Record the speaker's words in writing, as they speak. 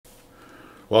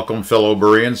Welcome, fellow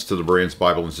Bereans, to the Bereans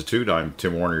Bible Institute. I'm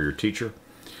Tim Warner, your teacher.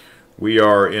 We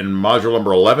are in module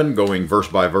number 11, going verse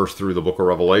by verse through the book of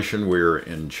Revelation. We're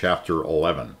in chapter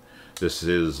 11. This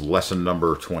is lesson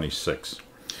number 26.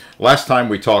 Last time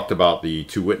we talked about the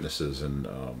two witnesses in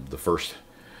the first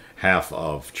half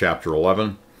of chapter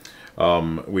 11.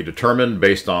 We determined,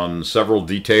 based on several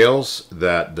details,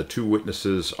 that the two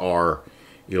witnesses are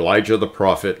Elijah the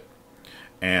prophet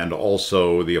and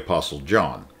also the Apostle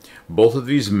John. Both of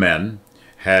these men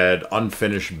had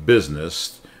unfinished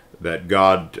business that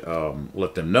God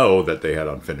let them know that they had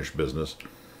unfinished business,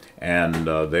 and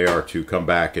they are to come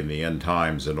back in the end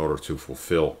times in order to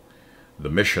fulfill the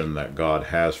mission that God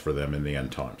has for them in the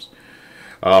end times.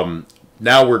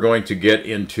 Now we're going to get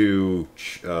into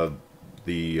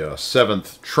the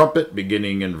seventh trumpet,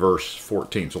 beginning in verse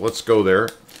 14. So let's go there.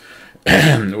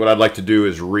 What I'd like to do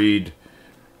is read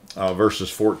verses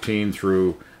 14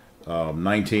 through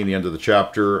 19, the end of the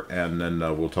chapter, and then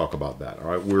we'll talk about that.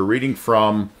 All right, we're reading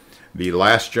from the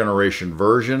Last Generation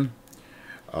Version.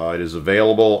 It is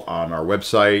available on our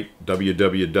website,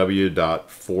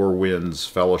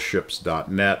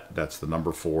 www.fourwindsfellowships.net. That's the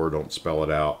number 4, don't spell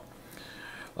it out.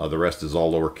 The rest is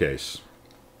all lowercase.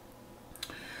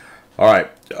 All right,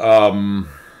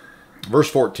 verse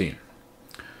 14.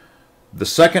 The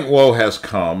second woe has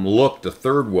come. Look, the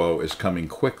third woe is coming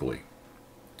quickly.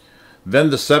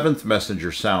 Then the seventh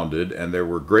messenger sounded, and there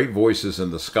were great voices in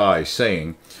the sky,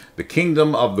 saying, The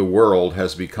kingdom of the world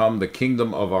has become the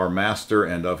kingdom of our Master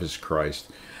and of his Christ,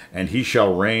 and he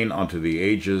shall reign unto the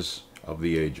ages of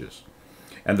the ages.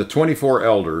 And the 24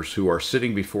 elders who are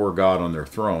sitting before God on their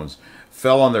thrones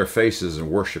fell on their faces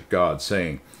and worshipped God,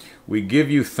 saying, We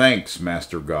give you thanks,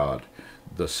 Master God,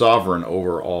 the sovereign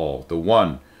over all, the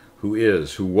one who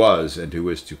is, who was, and who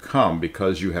is to come,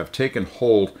 because you have taken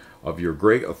hold of your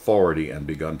great authority and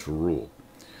begun to rule.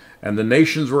 And the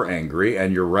nations were angry,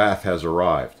 and your wrath has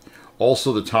arrived.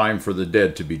 Also the time for the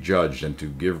dead to be judged, and to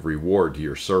give reward to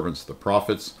your servants the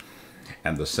prophets,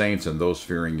 and the saints, and those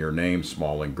fearing your name,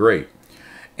 small and great,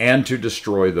 and to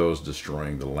destroy those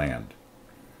destroying the land.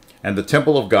 And the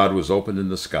temple of God was opened in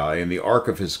the sky, and the ark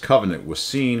of his covenant was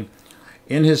seen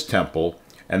in his temple,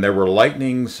 and there were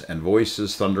lightnings and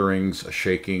voices, thunderings, a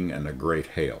shaking, and a great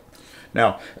hail.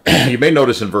 Now, you may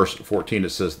notice in verse 14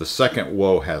 it says, the second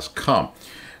woe has come.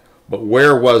 But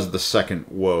where was the second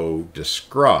woe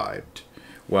described?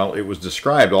 Well, it was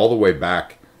described all the way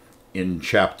back in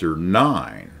chapter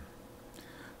 9.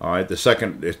 All right,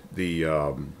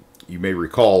 you may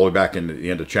recall, all the way back in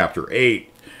the end of chapter 8,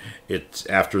 it's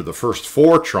after the first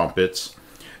 4 trumpets,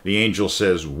 the angel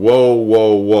says, woe,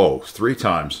 woe, woe, 3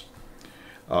 times,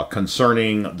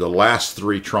 concerning the last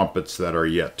 3 trumpets that are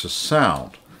yet to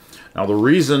sound. Now, the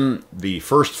reason the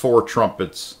first 4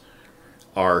 trumpets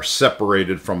are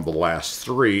separated from the last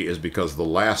 3 is because the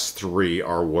last 3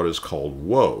 are what is called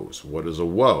woes. What is a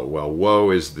woe? Well,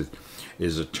 woe is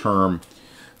a term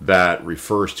that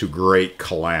refers to great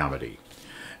calamity.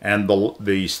 And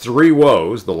these 3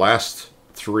 woes, the last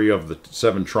 3 of the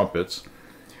 7 trumpets,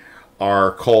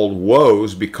 are called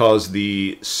woes because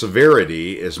the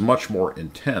severity is much more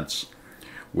intense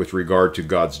with regard to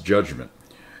God's judgment.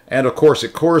 And of course,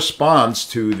 it corresponds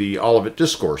to the Olivet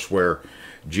Discourse, where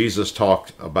Jesus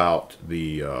talked about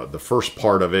the first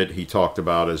part of it. He talked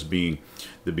about as being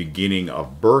the beginning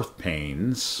of birth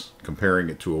pains, comparing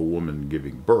it to a woman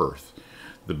giving birth.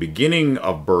 The beginning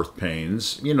of birth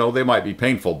pains, you know, they might be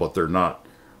painful, but they're not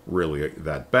really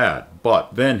that bad.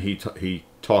 But then he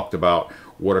talked about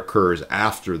what occurs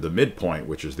after the midpoint,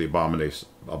 which is the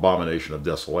abomination of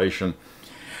desolation.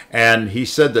 And he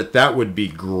said that that would be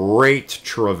great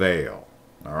travail.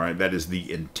 All right, that is the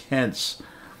intense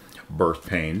birth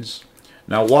pains.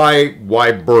 Now,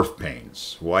 why birth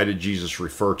pains? Why did Jesus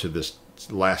refer to this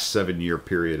last 7-year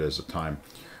period as a time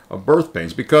of birth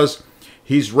pains? Because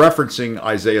he's referencing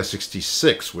Isaiah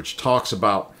 66, which talks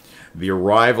about the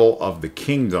arrival of the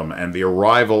kingdom and the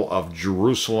arrival of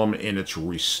Jerusalem in its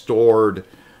restored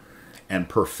and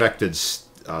perfected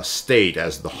state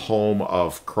as the home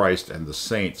of Christ and the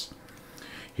saints.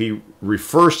 He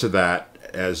refers to that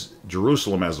as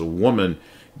Jerusalem as a woman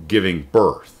giving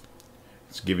birth.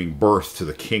 It's giving birth to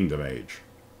the kingdom age.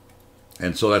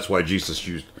 And so that's why Jesus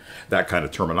used that kind of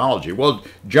terminology. Well,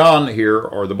 John here,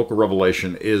 or the book of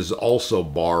Revelation, is also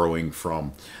borrowing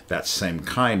from that same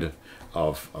kind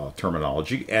of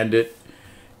terminology, and it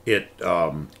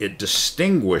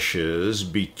distinguishes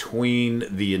between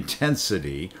the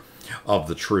intensity of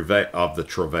the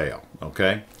travail,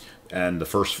 okay? And the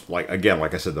first, like I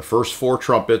said, the first 4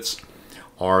 trumpets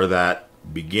are that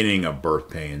beginning of birth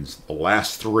pains. The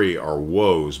last 3 are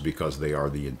woes because they are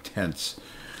the intense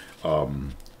a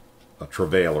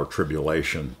travail or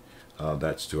tribulation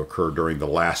that's to occur during the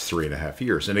last 3.5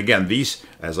 years. And again, these,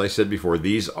 as I said before,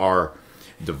 these are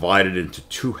divided into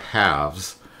two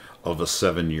halves of a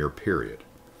 7-year period.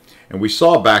 And we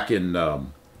saw back in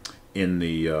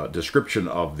the description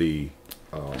of the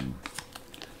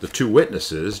two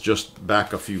witnesses, just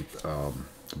back a few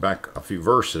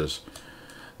verses,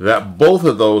 that both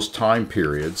of those time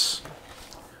periods,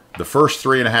 the first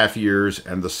 3.5 years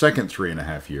and the second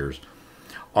 3.5 years,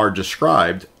 are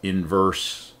described in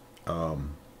verse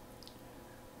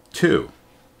 2.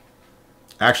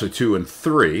 Actually, 2 and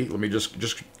 3. Let me just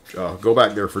go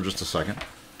back there for just a second.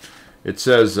 It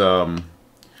says,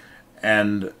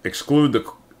 and exclude the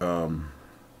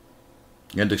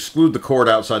court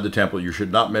outside the temple. You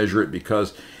should not measure it,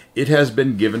 because it has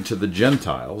been given to the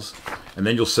Gentiles. And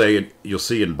then you'll see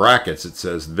in brackets it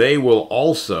says, they will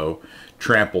also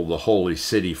trample the holy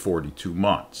city 42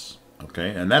 months.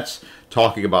 Okay, and that's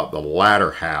talking about the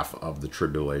latter half of the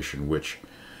tribulation, which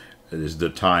is the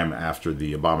time after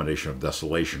the abomination of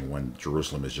desolation, when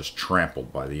Jerusalem is just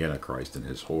trampled by the Antichrist and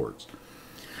his hordes.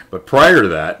 But prior to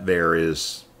that, there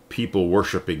is people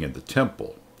worshiping in the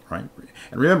temple, right?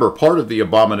 And remember, part of the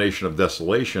abomination of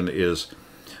desolation is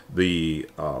that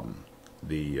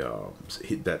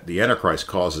the Antichrist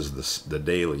causes the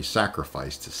daily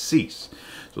sacrifice to cease.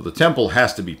 So the temple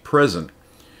has to be present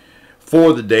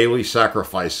for the daily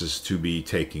sacrifices to be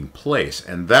taking place.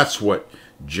 And that's what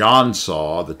John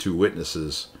saw, the two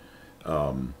witnesses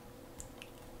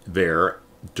there,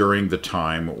 during the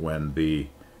time when the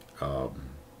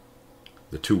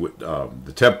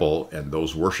temple and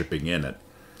those worshiping in it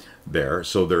there.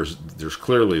 So there's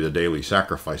clearly the daily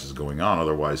sacrifices going on.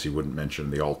 Otherwise, he wouldn't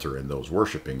mention the altar and those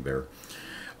worshiping there.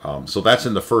 So that's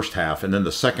in the first half. And then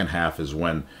the second half is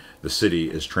when the city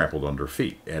is trampled under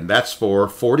feet. And that's for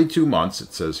 42 months,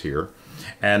 it says here.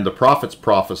 And the prophets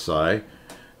prophesy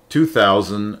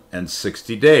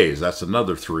 2,060 days. That's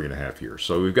another 3.5 years.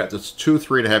 So we've got this 2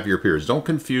 3.5 year periods. Don't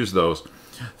confuse those,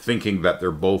 thinking that they're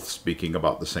both speaking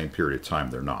about the same period of time.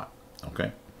 They're not.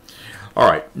 Okay? All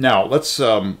right. Now, let's,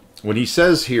 when he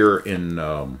says here in,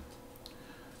 go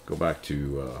back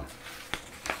to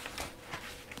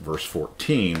verse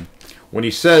 14, when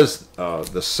he says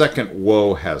the second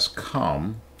woe has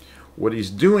come, what he's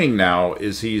doing now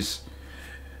is he's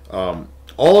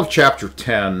all of chapter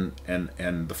 10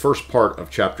 and the first part of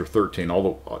chapter 13,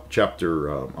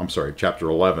 chapter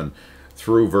 11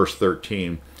 through verse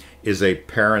 13 is a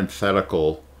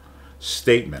parenthetical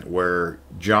statement where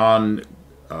John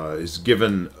is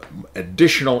given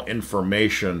additional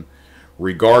information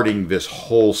regarding this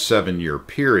whole 7-year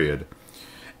period.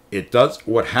 It does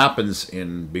what happens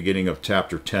in beginning of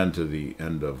chapter 10 to the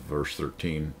end of verse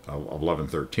 13,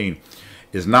 11:13,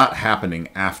 is not happening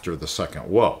after the second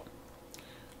woe.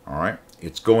 All right,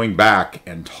 it's going back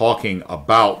and talking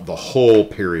about the whole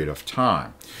period of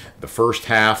time. The first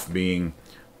half being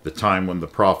the time when the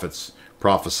prophets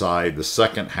prophesied, the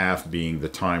second half being the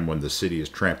time when the city is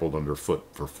trampled underfoot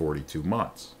for 42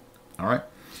 months. All right,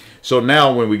 so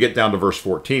now when we get down to verse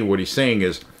 14, what he's saying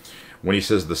is, when he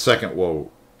says the second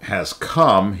woe has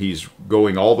come, he's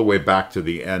going all the way back to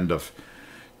the end of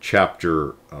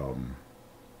chapter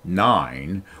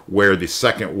 9, where the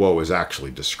second woe is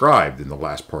actually described in the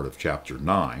last part of chapter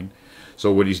 9.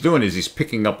 So what he's doing is he's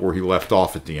picking up where he left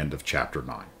off at the end of chapter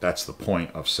 9. That's the point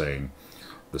of saying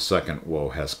the second woe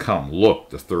has come.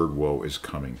 Look, the third woe is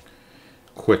coming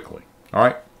quickly. All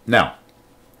right, now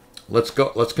let's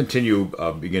continue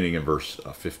beginning in verse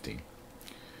 15.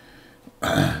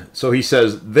 So he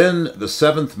says, then the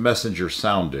seventh messenger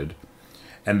sounded,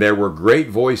 and there were great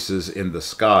voices in the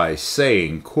sky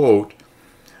saying, quote,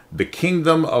 the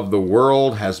kingdom of the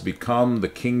world has become the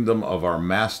kingdom of our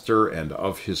master and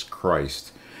of his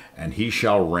Christ, and he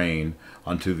shall reign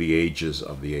unto the ages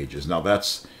of the ages. Now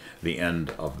that's the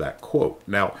end of that quote.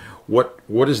 Now,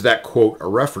 what is that quote a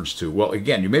reference to? Well,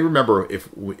 again, you may remember if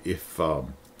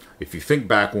you think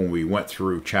back when we went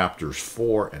through chapters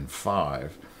 4 and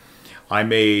 5, I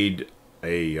made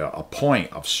a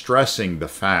point of stressing the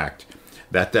fact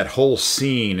that whole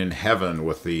scene in heaven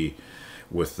with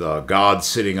God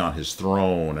sitting on his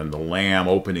throne and the Lamb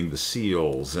opening the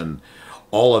seals and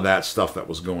all of that stuff that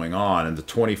was going on, and the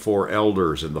 24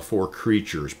 elders and the 4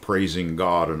 creatures praising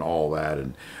God and all that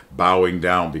and bowing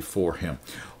down before him.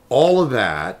 All of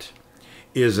that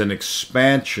is an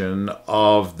expansion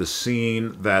of the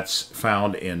scene that's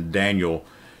found in Daniel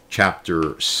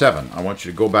chapter 7. I want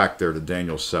you to go back there to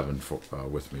Daniel 7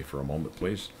 with me for a moment,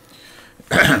 please.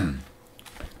 And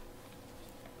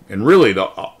really,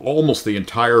 almost the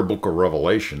entire book of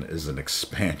Revelation is an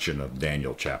expansion of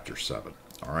Daniel chapter 7.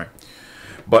 All right?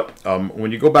 But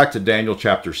when you go back to Daniel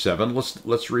chapter 7,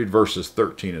 let's read verses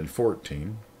 13 and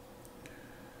 14.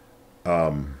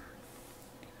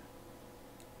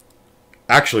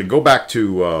 Actually, go back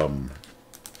to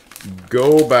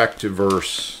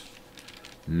verse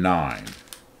 9.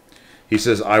 He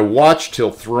says, I watched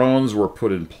till thrones were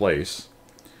put in place,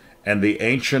 and the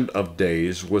Ancient of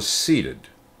Days was seated.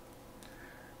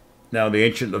 Now, the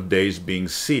Ancient of Days being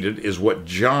seated is what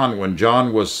John, when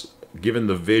John was given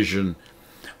the vision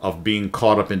of being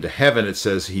caught up into heaven, it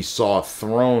says he saw a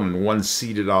throne and one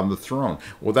seated on the throne.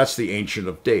 Well, that's the Ancient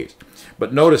of Days.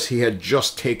 But notice he had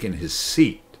just taken his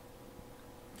seat.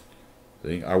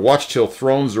 See? I watched till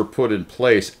thrones were put in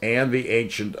place, and the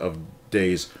Ancient of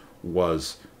Days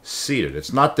was seated.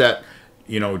 It's not that,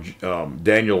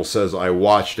 Daniel says, I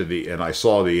watched and I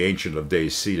saw the Ancient of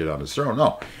Days seated on his throne.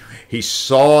 No, he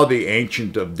saw the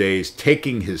Ancient of Days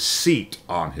taking his seat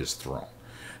on his throne.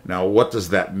 Now, what does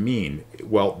that mean?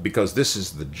 Well, because this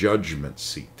is the judgment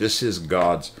seat. This is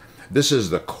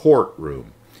the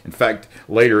courtroom. In fact,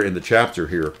 later in the chapter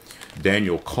here,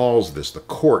 Daniel calls this the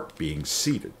court being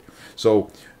seated.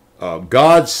 So,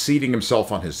 God's seating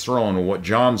himself on his throne, and what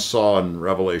John saw in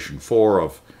Revelation 4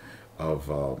 of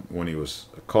when he was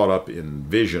caught up in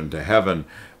vision to heaven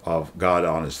of God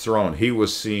on his throne, he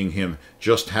was seeing him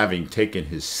just having taken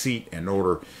his seat in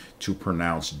order to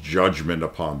pronounce judgment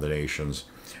upon the nations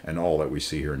and all that we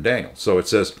see here in Daniel. So it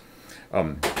says,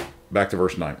 back to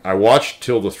verse 9, I watched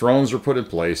till the thrones were put in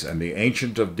place, and the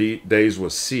Ancient of Days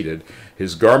was seated.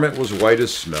 His garment was white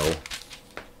as snow,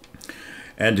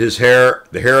 and his hair,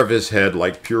 the hair of his head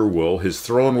like pure wool. His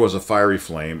throne was a fiery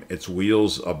flame, its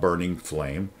wheels a burning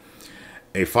flame.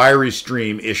 A fiery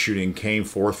stream issued and came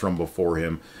forth from before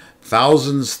him.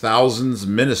 Thousands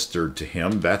ministered to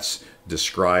him. That's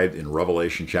described in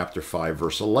Revelation chapter 5,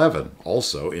 verse 11,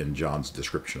 also in John's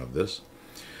description of this.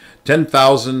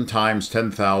 10,000 times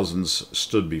 10,000s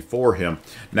stood before him.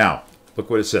 Now, look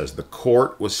what it says. The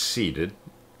court was seated,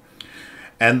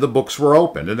 and the books were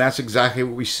opened. And that's exactly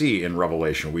what we see in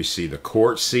Revelation. We see the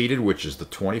court seated, which is the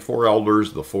 24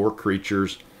 elders, the 4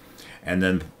 creatures, and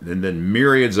then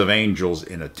myriads of angels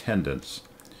in attendance.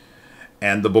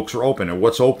 And the books are open. And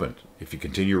what's opened? If you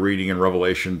continue reading in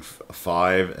Revelation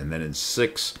 5 and then in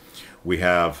 6, we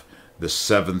have the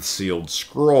 7th sealed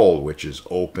scroll, which is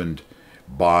opened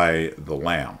by the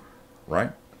Lamb,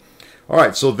 right? All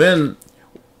right, so then,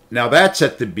 now that's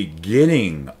at the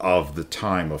beginning of the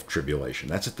time of tribulation.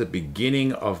 That's at the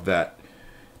beginning of that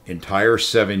entire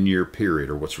 7-year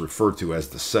period, or what's referred to as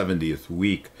the 70th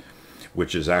week,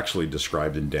 which is actually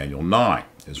described in Daniel 9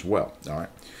 as well. All right,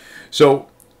 so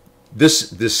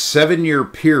this 7-year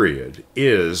period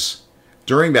is,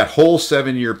 during that whole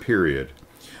 7-year period,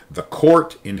 the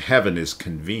court in heaven is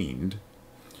convened,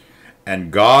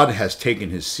 and God has taken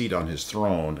his seat on his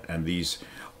throne, and these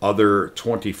other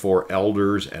 24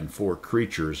 elders and 4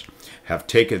 creatures have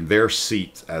taken their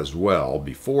seats as well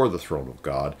before the throne of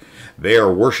God. They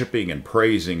are worshiping and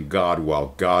praising God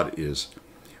while God is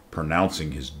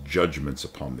pronouncing his judgments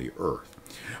upon the earth.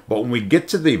 But when we get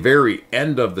to the very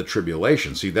end of the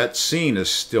tribulation, see, that scene is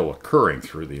still occurring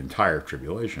through the entire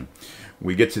tribulation.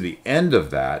 We get to the end of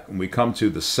that, and we come to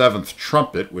the 7th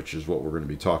trumpet, which is what we're going to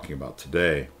be talking about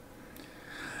today.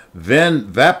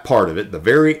 Then that part of it, the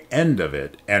very end of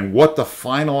it, and what the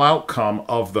final outcome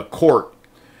of the court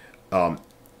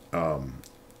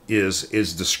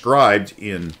is described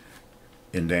in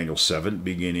Daniel 7,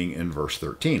 beginning in verse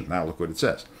 13. Now look what it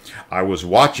says. I was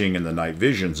watching in the night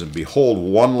visions, and behold,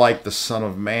 one like the Son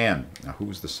of Man. Now who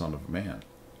is the Son of Man?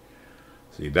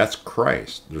 See, that's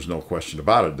Christ. There's no question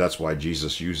about it. That's why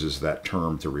Jesus uses that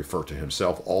term to refer to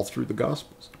himself all through the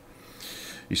Gospels.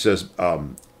 He says,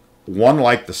 one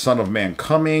like the Son of Man,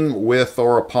 coming with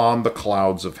or upon the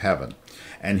clouds of heaven.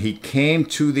 And he came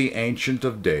to the Ancient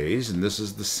of Days, and this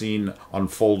is the scene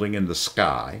unfolding in the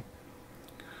sky.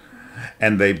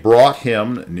 And they brought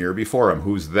him near before him.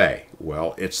 Who's they?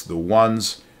 Well, it's the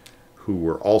ones who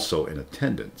were also in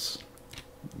attendance.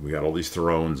 We got all these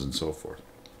thrones and so forth.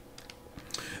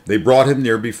 They brought him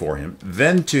near before him.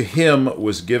 Then to him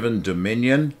was given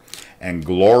dominion and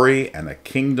glory and a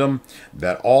kingdom,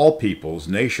 that all peoples,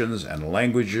 nations, and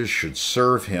languages should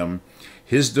serve him.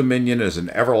 His dominion is an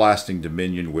everlasting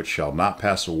dominion which shall not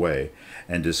pass away,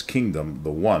 and his kingdom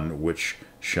the one which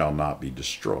shall not be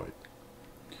destroyed.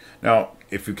 Now,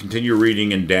 if we continue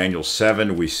reading in Daniel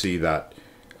 7, we see that,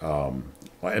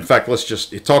 in fact,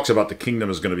 it talks about the kingdom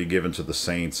is going to be given to the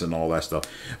saints and all that stuff.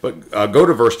 But go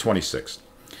to verse 26.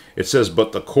 It says,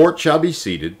 but the court shall be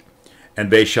seated, and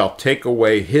they shall take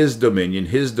away his dominion.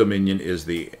 His dominion is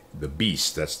the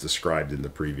beast that's described in the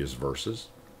previous verses.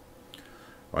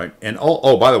 right? And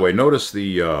oh, by the way, notice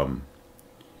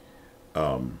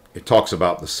it talks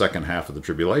about the second half of the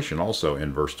tribulation also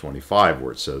in verse 25,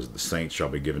 where it says, the saints shall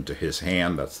be given to his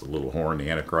hand. That's the little horn, the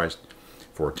Antichrist,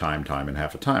 for a time, time, and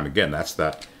half a time. Again, that's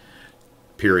that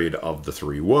period of the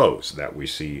three woes that we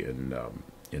see in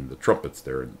the trumpets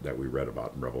there that we read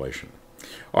about in Revelation.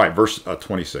 All right, verse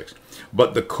 26.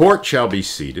 But the court shall be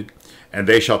seated, and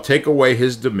they shall take away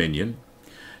his dominion,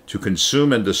 to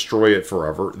consume and destroy it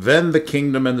forever. Then the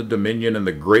kingdom and the dominion and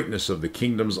the greatness of the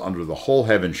kingdoms under the whole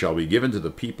heaven shall be given to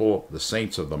the people, the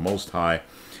saints of the Most High.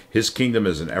 His kingdom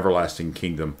is an everlasting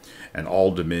kingdom, and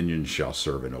all dominions shall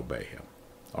serve and obey him.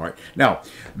 All right. Now,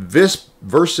 this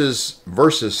verses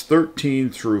 13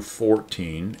 through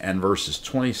 14 and verses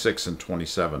 26 and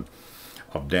 27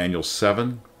 of Daniel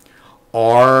 7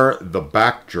 are the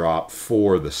backdrop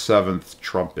for the seventh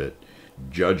trumpet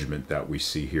judgment that we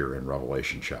see here in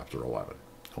Revelation chapter 11.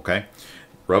 Okay?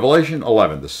 Revelation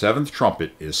 11, the seventh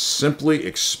trumpet, is simply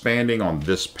expanding on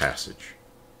this passage.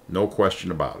 No question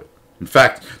about it. In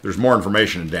fact, there's more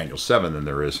information in Daniel 7 than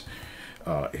there is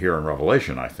here in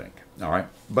Revelation, I think. All right?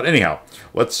 But anyhow,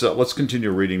 let's continue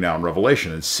reading now in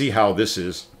Revelation and see how this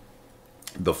is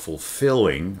the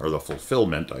fulfilling, or the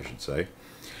fulfillment, I should say,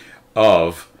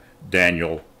 of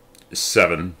Daniel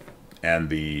 7 and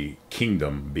the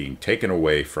kingdom being taken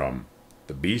away from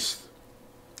the beast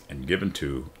and given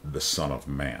to the Son of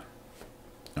Man.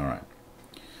 All right.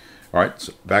 All right,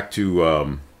 so back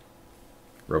to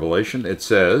Revelation. It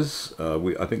says,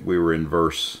 I think we were in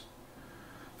verse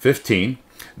 15.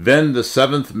 Then the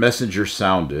seventh messenger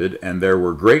sounded, and there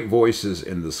were great voices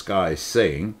in the sky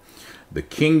saying, the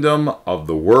kingdom of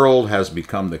the world has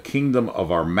become the kingdom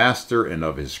of our Master and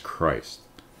of his Christ,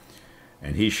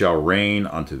 and he shall reign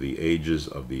unto the ages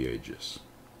of the ages.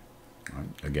 Right?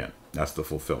 Again, that's the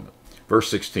fulfillment. Verse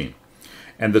 16.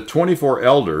 And the 24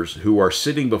 elders who are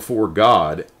sitting before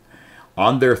God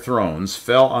on their thrones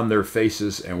fell on their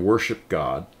faces and worshiped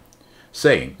God,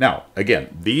 saying, now,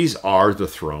 again, these are the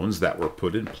thrones that were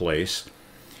put in place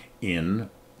in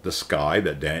the sky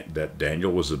that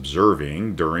Daniel was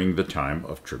observing during the time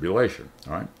of tribulation.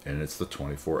 All right? And it's the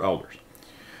 24 elders.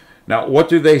 Now, what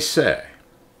do they say?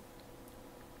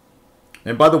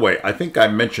 And by the way, I think I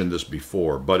mentioned this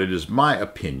before, but it is my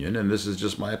opinion, and this is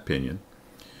just my opinion,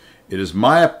 it is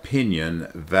my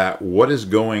opinion that what is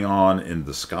going on in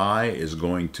the sky is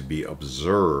going to be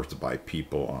observed by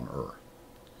people on earth.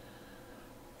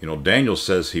 You know, Daniel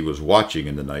says he was watching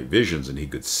in the night visions and he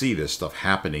could see this stuff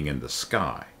happening in the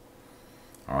sky.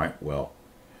 All right, well,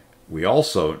 we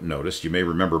also noticed, you may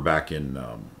remember back in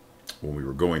when we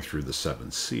were going through the seven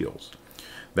seals,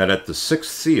 that at the sixth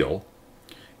seal,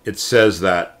 it says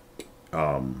that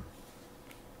the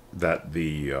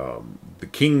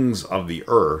kings of the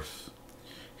earth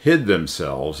hid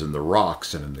themselves in the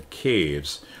rocks and in the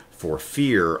caves for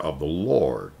fear of the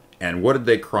Lord. And what did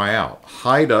they cry out?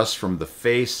 Hide us from the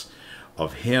face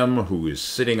of him who is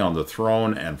sitting on the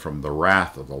throne and from the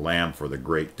wrath of the Lamb, for the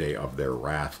great day of their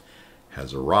wrath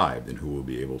has arrived, and who will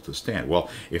be able to stand? Well,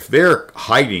 if they're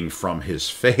hiding from his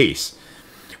face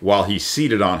while he's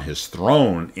seated on his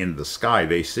throne in the sky,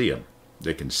 they see him.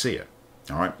 They can see it.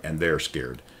 All right? And they're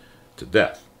scared to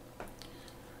death.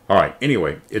 All right.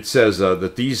 Anyway, it says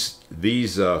that these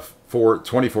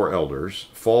 24 elders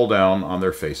fall down on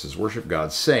their faces, worship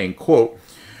God, saying, quote,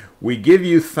 we give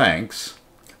you thanks,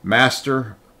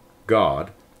 Master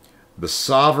God, the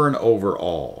sovereign over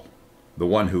all, the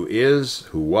one who is,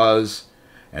 who was,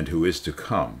 and who is to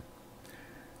come.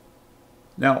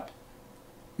 Now,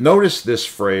 notice this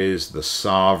phrase, the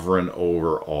sovereign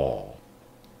over all.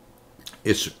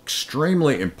 It's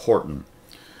extremely important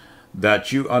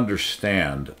that you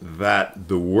understand that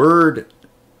the word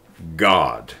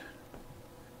God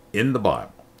in the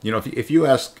Bible, you know, if you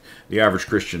ask the average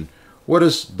Christian, what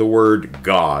does the word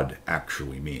God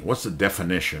actually mean? What's the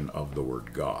definition of the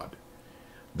word God?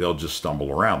 They'll just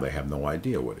stumble around. They have no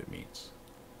idea what it means.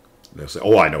 They'll say,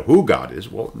 oh, I know who God is.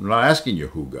 Well, I'm not asking you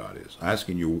who God is. I'm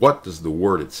asking you, what does the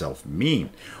word itself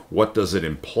mean? What does it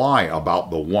imply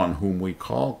about the one whom we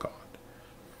call God?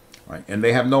 Right? And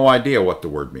they have no idea what the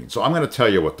word means. So I'm going to tell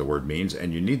you what the word means,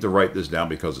 and you need to write this down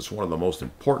because it's one of the most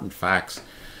important facts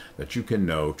that you can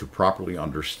know to properly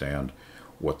understand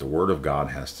what the Word of God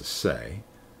has to say.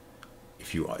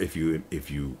 If you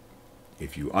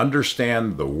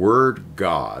understand the word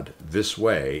God this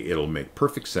way, it'll make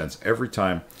perfect sense every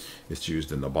time it's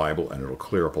used in the Bible, and it'll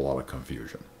clear up a lot of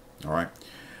confusion. All right?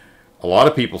 A lot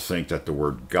of people think that the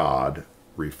word God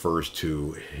refers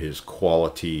to his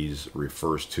qualities,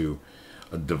 refers to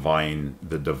the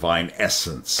divine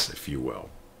essence, if you will.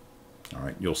 All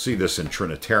right? You'll see this in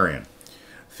Trinitarian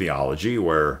theology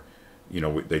where,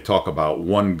 they talk about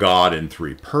one God in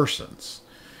three persons.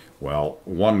 Well,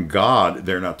 one God,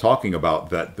 they're not talking about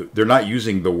that. They're not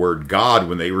using the word God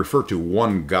when they refer to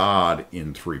one God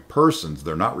in three persons.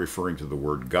 They're not referring to the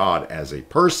word God as a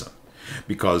person,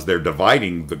 because they're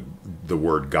dividing the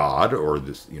word God, or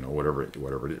this, whatever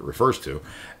it refers to,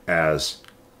 as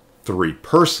three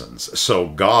persons. So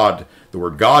God, the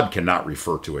word God cannot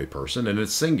refer to a person, and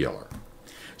it's singular.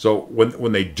 So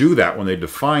when they do that, when they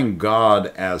define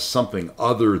God as something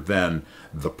other than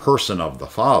the person of the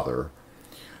Father,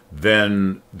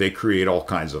 then they create all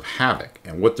kinds of havoc.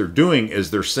 And what they're doing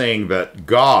is they're saying that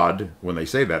God, when they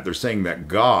say that, they're saying that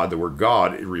God, the word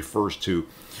God, it refers to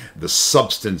the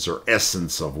substance or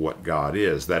essence of what God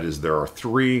is. That is, there are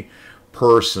three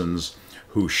persons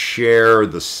who share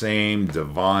the same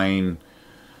divine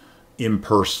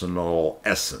impersonal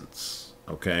essence,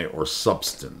 okay, or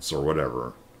substance, or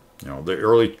whatever. The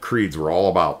early creeds were all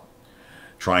about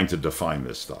trying to define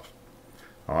this stuff.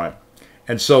 All right.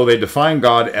 And so they define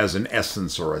God as an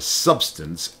essence or a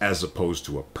substance as opposed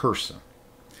to a person.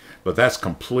 But that's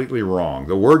completely wrong.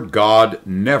 The word God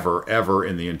never, ever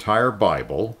in the entire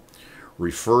Bible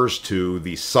refers to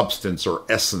the substance or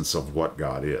essence of what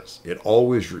God is.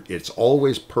 It's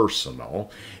always personal.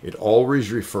 It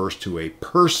always refers to a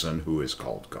person who is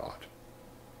called God.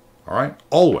 All right?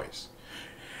 Always.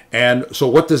 And so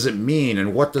what does it mean,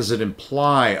 and what does it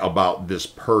imply about this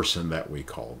person that we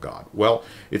call God? Well,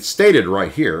 it's stated right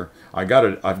here. I've got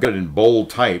it in bold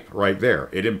type right there.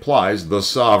 It implies the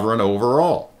sovereign over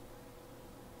all.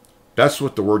 That's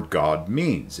what the word God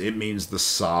means. It means the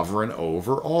sovereign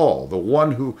over all, the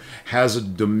one who has a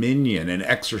dominion and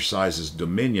exercises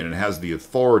dominion and has the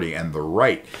authority and the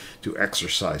right to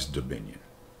exercise dominion.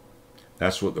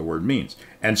 That's what the word means.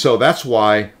 And so that's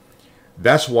why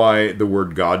the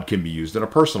word God can be used in a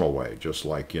personal way, just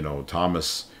like,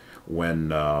 Thomas,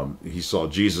 when he saw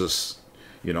Jesus,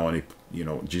 and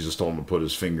Jesus told him to put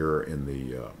his finger in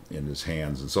his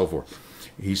hands and so forth.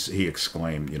 He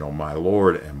exclaimed, my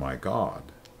Lord and my God.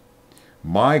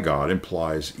 My God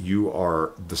implies you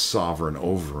are the sovereign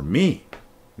over me,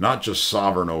 not just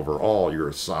sovereign over all.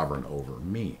 You're sovereign over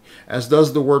me, as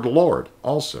does the word Lord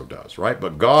also does, right?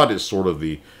 But God is sort of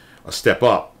a step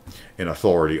up in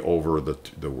authority over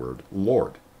the word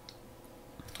Lord.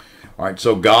 All right,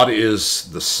 so God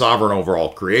is the sovereign over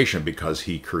all creation because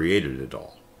he created it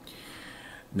all.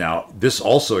 Now, this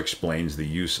also explains the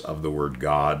use of the word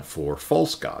God for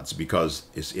false gods, because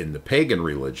it's in the pagan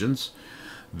religions,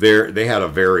 they had a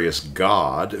various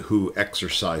god who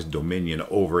exercised dominion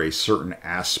over a certain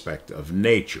aspect of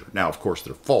nature. Now, of course,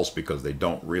 they're false because they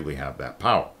don't really have that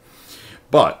power.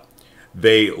 But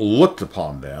they looked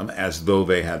upon them as though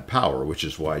they had power, which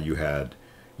is why you had,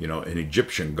 an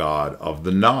Egyptian god of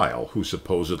the Nile who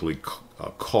supposedly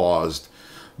caused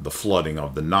the flooding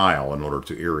of the Nile in order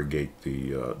to irrigate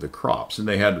the crops. And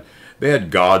they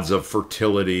had gods of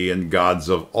fertility and gods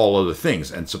of all other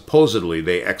things, and supposedly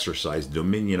they exercised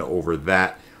dominion over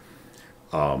that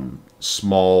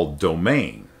small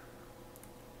domain.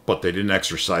 But they didn't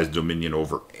exercise dominion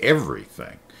over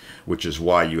everything, which is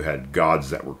why you had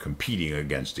gods that were competing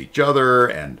against each other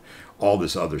and all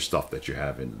this other stuff that you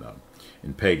have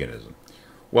in paganism.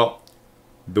 Well,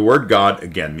 the word God,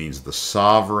 again, means the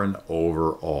sovereign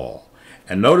over all.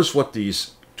 And notice what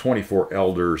these 24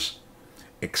 elders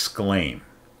exclaim.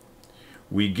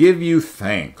 We give you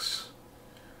thanks.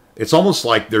 It's almost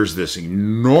like there's this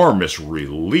enormous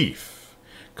relief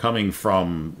coming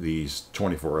from these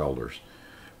 24 elders.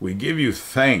 We give you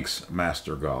thanks,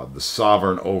 Master God, the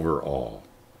sovereign over all,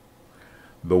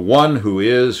 the one who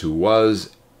is, who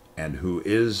was, and who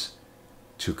is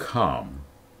to come.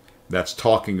 That's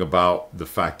talking about the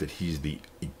fact that he's the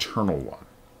eternal one.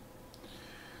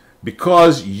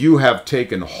 Because you have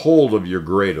taken hold of your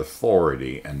great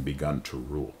authority and begun to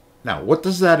rule. Now, what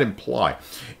does that imply?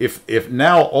 If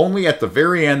now only at the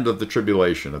very end of the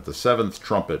tribulation, at the seventh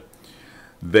trumpet,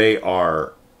 they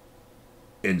are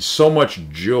in so much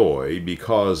joy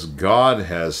because God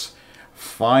has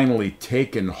finally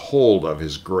taken hold of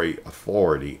his great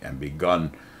authority and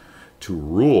begun to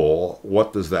rule,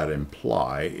 what does that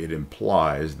imply? It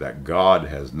implies that God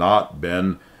has not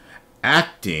been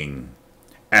acting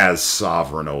as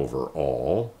sovereign over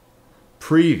all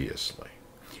previously.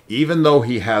 Even though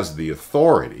he has the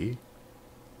authority,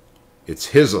 it's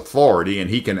his authority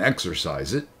and he can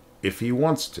exercise it if he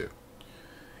wants to.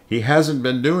 He hasn't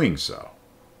been doing so.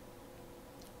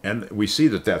 And we see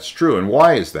that that's true. And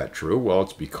why is that true? Well,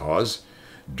 it's because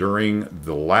during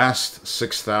the last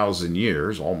 6,000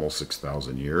 years, almost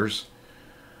 6,000 years,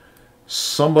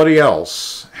 somebody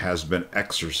else has been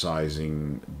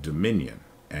exercising dominion.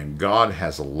 and God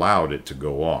has allowed it to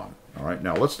go on. All right,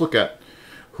 now let's look at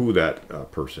who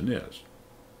that person is.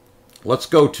 Let's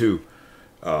go to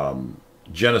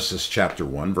Genesis chapter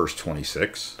 1, verse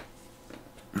 26.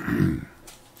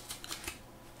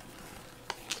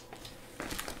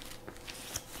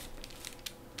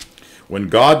 When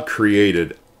God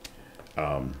created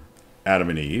Adam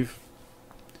and Eve,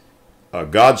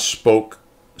 God spoke,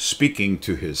 speaking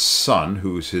to his son,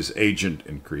 who is his agent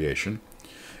in creation.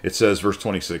 It says, verse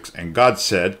 26, and God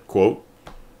said, quote,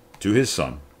 to his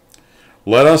son,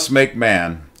 let us make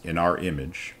man in our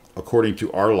image, according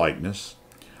to our likeness.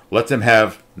 Let them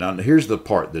have, now here's the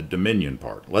part, the dominion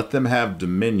part. Let them have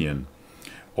dominion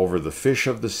over the fish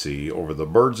of the sea, over the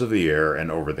birds of the air,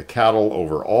 and over the cattle,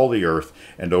 over all the earth,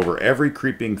 and over every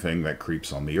creeping thing that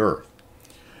creeps on the earth.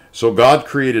 So God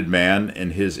created man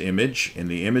in his image. In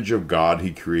the image of God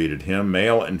he created him,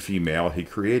 male and female he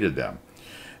created them.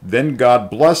 Then God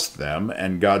blessed them,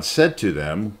 and God said to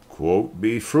them, quote,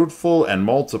 be fruitful and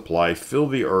multiply, fill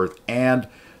the earth and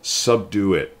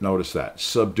subdue it. Notice that,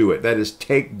 subdue it. That is,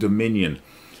 take dominion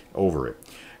over it.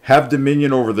 Have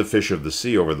dominion over the fish of the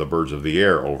sea, over the birds of the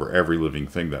air, over every living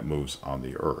thing that moves on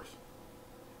the earth.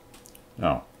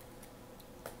 Now,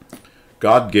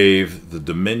 God gave the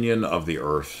dominion of the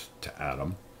earth to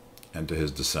Adam and to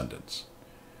his descendants.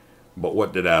 But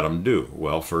what did Adam do?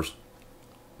 Well, first,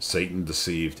 Satan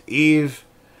deceived Eve,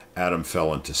 Adam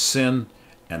fell into sin,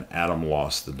 and Adam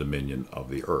lost the dominion of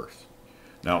the earth.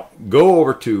 Now, go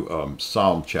over to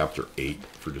Psalm chapter 8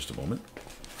 for just a moment.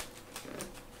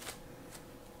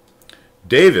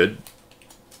 David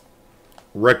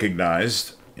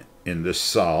recognized, in this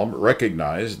psalm,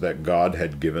 recognized that God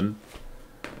had given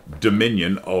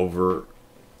dominion over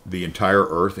the entire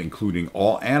earth, including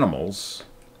all animals,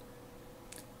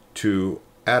 to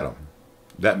Adam.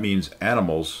 That means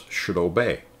animals should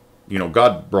obey. You know,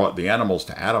 God brought the animals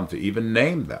to Adam to even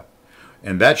name them.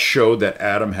 And that showed that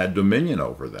Adam had dominion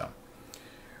over them.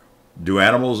 Do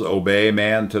animals obey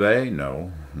man today?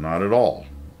 No, not at all,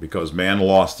 because man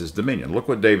lost his dominion. Look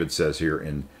what David says here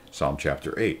in Psalm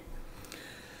chapter 8.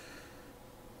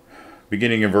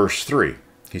 Beginning in verse 3.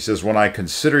 He says, when I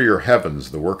consider your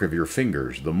heavens, the work of your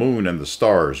fingers, the moon and the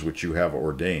stars which you have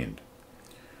ordained.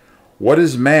 What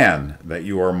is man that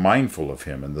you are mindful of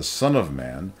him, and the son of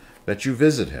man that you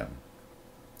visit him?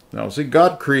 Now, see,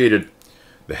 God created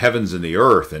the heavens and the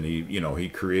earth, and he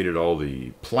created all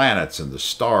the planets and the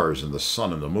stars and the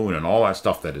sun and the moon and all that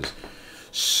stuff that is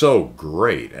so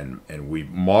great, and we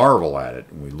marvel at it,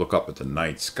 and we look up at the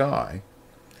night sky.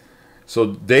 So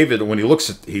David, when he looks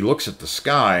at the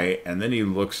sky, and then he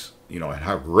looks, at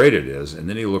how great it is, and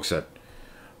then he looks at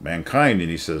mankind, and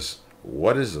he says,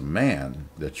 what is a man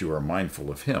that you are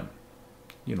mindful of him?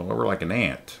 We're like an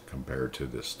ant compared to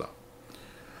this stuff.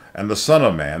 And the son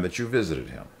of man that you visited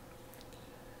him.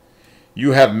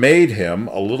 You have made him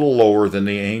a little lower than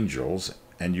the angels,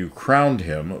 and you crowned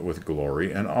him with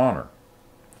glory and honor.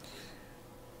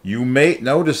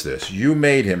 Notice this, you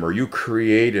made him, or you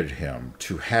created him,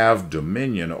 to have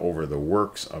dominion over the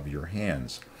works of your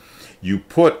hands. You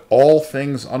put all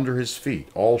things under his feet,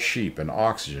 all sheep and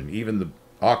oxen, even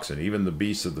the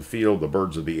beasts of the field, the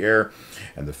birds of the air,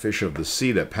 and the fish of the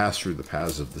sea that pass through the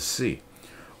paths of the sea.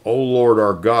 O Lord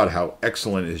our God, how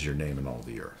excellent is your name in all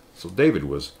the earth. So David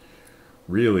was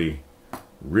really,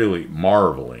 really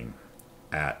marveling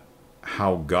at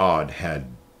how God had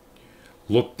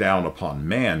looked down upon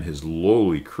man, his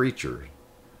lowly creature,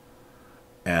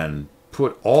 and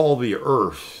put all the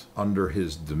earth under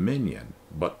his dominion.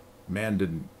 But man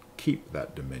didn't keep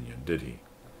that dominion, did he?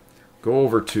 Go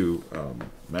over to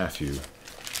Matthew.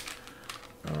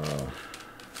 I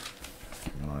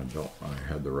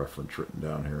had the reference written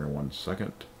down here in 1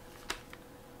 second.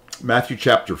 Matthew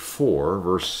chapter 4,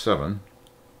 verse 7.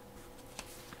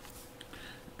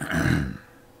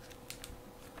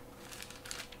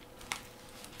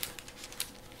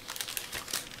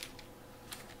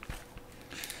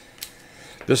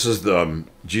 This is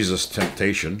Jesus'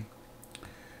 temptation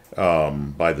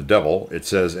by the devil. It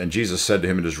says, and Jesus said to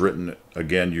him, it is written,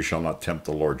 again, you shall not tempt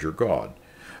the Lord your God.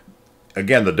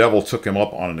 Again, the devil took him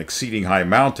up on an exceeding high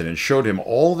mountain and showed him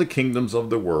all the kingdoms of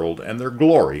the world and their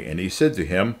glory. And he said to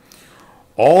him,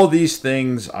 all these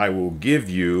things I will give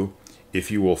you if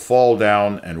you will fall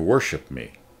down and worship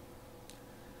me.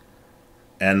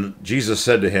 And Jesus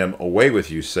said to him, away with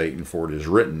you, Satan, for it is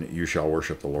written, you shall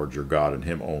worship the Lord your God, and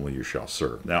him only you shall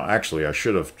serve. Now, actually, I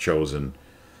should have chosen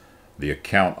the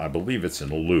account, I believe it's in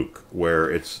Luke, where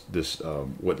it's this,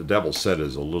 what the devil said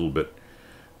is a little bit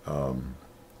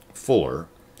fuller,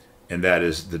 and that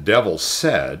is, the devil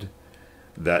said,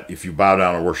 that if you bow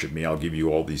down and worship me, I'll give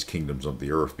you all these kingdoms of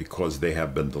the earth because they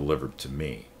have been delivered to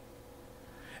me.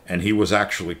 And he was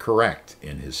actually correct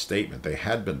in his statement. They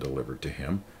had been delivered to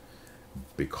him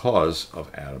because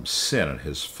of Adam's sin and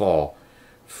his fall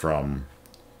from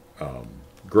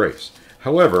grace.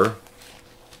 However,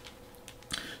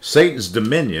 Satan's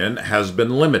dominion has been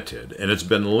limited, and it's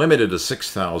been limited to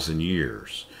 6,000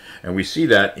 years. And we see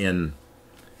that in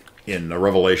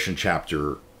Revelation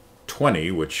chapter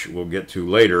 20, which we'll get to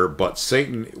later, but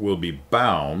Satan will be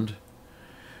bound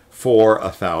for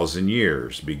 1,000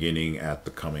 years, beginning at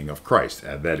the coming of Christ.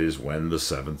 And that is when the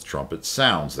seventh trumpet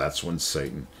sounds. That's when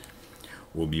Satan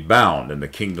will be bound, and the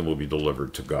kingdom will be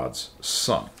delivered to God's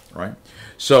Son, right?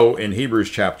 So in Hebrews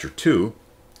chapter 2,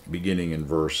 beginning in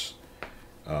verse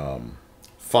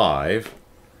 5,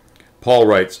 Paul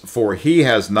writes, "For he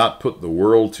has not put the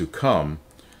world to come,"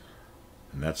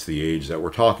 and that's the age that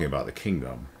we're talking about, the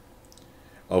kingdom,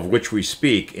 "of which we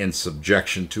speak, in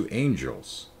subjection to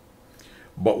angels.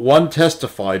 But one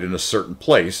testified in a certain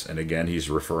place," and again he's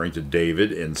referring to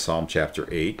David in Psalm chapter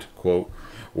 8, quote,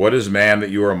 "What is man that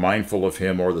you are mindful of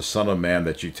him, or the son of man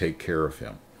that you take care of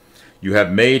him? You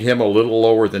have made him a little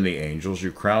lower than the angels.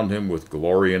 You crowned him with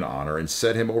glory and honor, and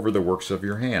set him over the works of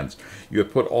your hands. You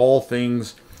have put all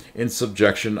things in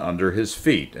subjection under his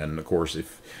feet." And of course,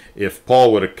 if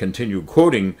Paul would have continued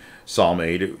quoting Psalm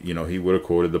 8, he would have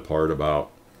quoted the part about,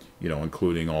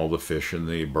 including all the fish and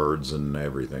the birds and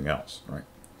everything else, right?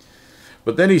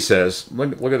 But then he says,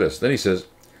 look at this. Then he says,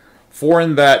 "For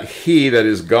in that he, that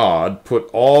is God, put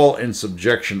all in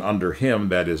subjection under him,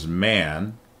 that is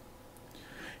man,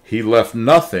 he left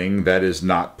nothing that is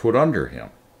not put under him."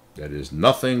 That is,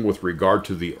 nothing with regard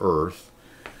to the earth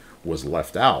was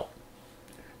left out.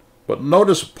 But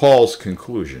notice Paul's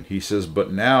conclusion. He says,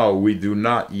 "But now we do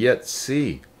not yet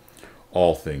see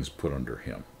all things put under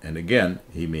him." And again,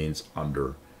 he means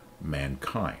under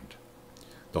mankind.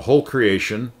 The whole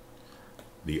creation,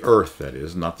 the earth that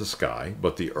is, not the sky,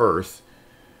 but the earth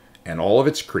and all of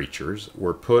its creatures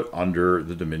were put under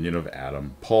the dominion of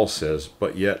Adam. Paul says,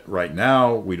 but yet right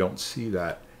now we don't see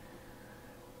that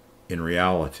in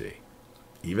reality.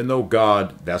 Even though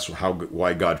God, that's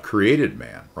why God created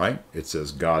man, right? It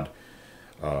says God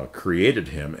created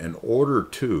him in order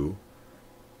to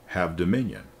have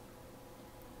dominion.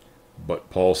 But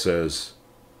Paul says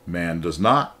man does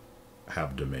not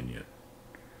have dominion.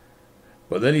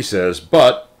 But then he says,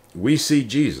 but we see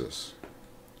Jesus,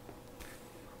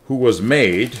 who was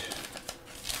made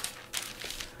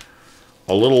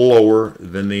a little lower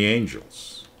than the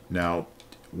angels. Now,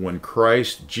 when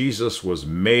Jesus was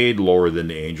made lower than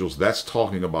the angels, that's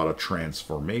talking about a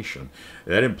transformation.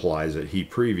 That implies that he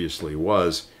previously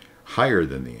was higher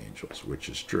than the angels, which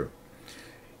is true.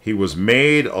 He was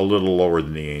made a little lower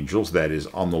than the angels, that is,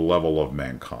 on the level of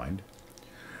mankind,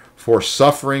 for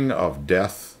suffering of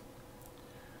death.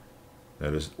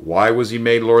 That is, why was he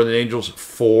made lower than the angels?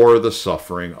 For the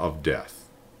suffering of death.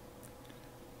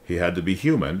 He had to be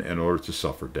human in order to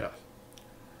suffer death.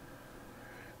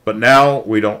 But now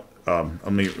we don't,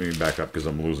 let me back up because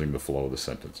I'm losing the flow of the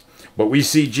sentence. But we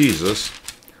see Jesus,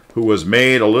 who was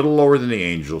made a little lower than the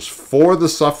angels for the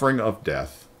suffering of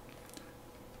death.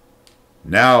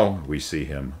 Now we see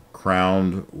him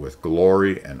crowned with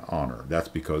glory and honor. That's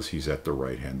because he's at the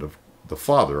right hand of the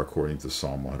Father, according to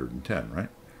Psalm 110, right?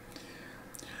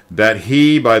 That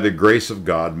he, by the grace of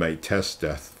God, may test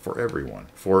death for everyone.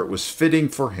 For it was fitting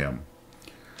for him,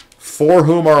 for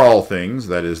whom are all things,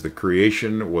 that is, the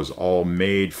creation was all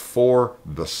made for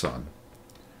the Son,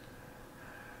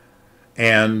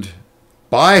 and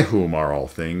by whom are all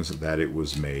things, that it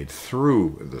was made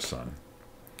through the Son,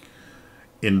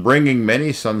 in bringing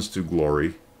many sons to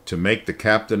glory, to make the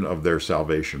captain of their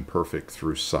salvation perfect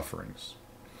through sufferings.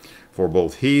 For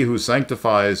both he who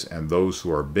sanctifies and those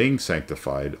who are being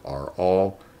sanctified are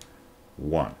all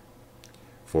one,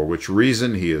 for which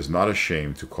reason he is not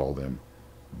ashamed to call them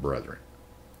brethren.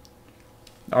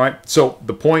 All right, so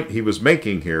the point he was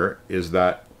making here is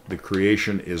that the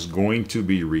creation is going to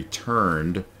be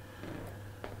returned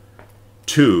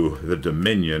to the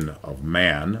dominion of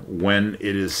man when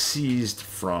it is seized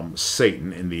from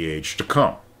Satan in the age to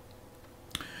come.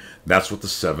 That's what the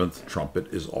seventh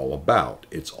trumpet is all about.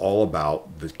 It's all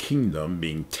about the kingdom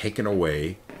being taken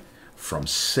away from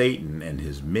Satan and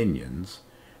his minions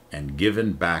and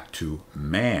given back to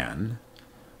man,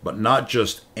 but not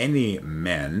just any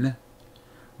men,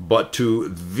 but to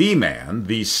the man,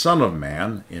 the Son of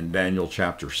Man, in Daniel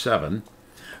chapter 7,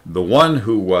 the one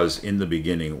who was in the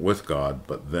beginning with God,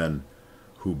 but then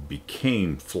who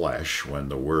became flesh when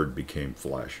the Word became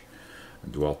flesh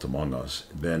and dwelt among us.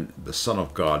 Then the Son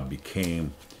of God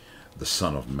became the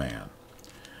Son of Man.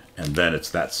 And then it's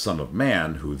that Son of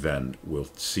Man who then will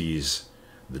seize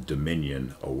the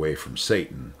dominion away from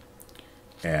Satan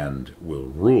and will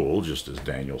rule, just as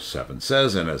Daniel 7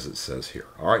 says, and as it says here.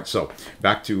 All right, so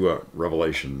back to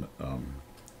Revelation.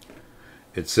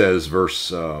 It says,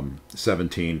 verse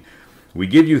 17, "We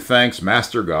give you thanks,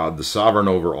 Master God, the sovereign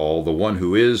over all, the one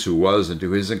who is, who was, and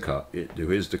who is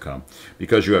to come,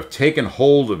 because you have taken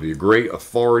hold of your great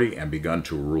authority and begun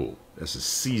to rule." This is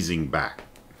seizing back.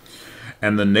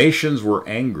 "And the nations were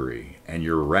angry, and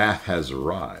your wrath has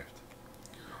arrived."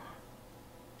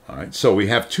 All right, so we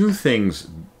have two things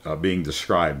being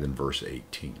described in verse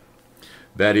 18.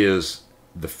 That is,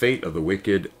 the fate of the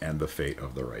wicked and the fate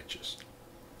of the righteous.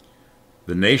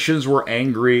 The nations were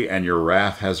angry, and your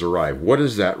wrath has arrived. What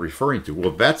is that referring to?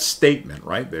 Well, that statement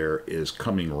right there is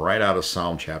coming right out of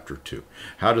Psalm chapter 2.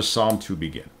 How does Psalm 2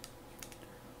 begin?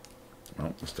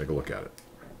 Well, let's take a look at it.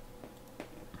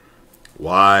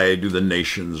 "Why do the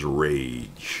nations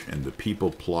rage, and the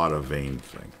people plot a vain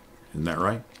thing?" Isn't that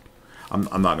right?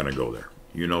 I'm not going to go there.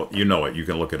 You know it. You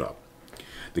can look it up.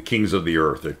 The kings of the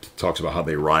earth. It talks about how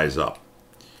they rise up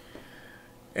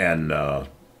and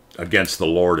against the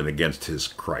Lord and against His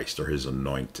Christ or His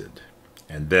anointed.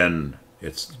 And then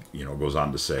it's goes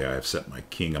on to say, "I have set my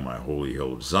King on my holy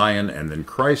hill of Zion." And then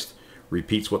Christ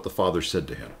repeats what the Father said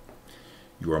to Him: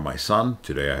 "You are my Son.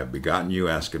 Today I have begotten you.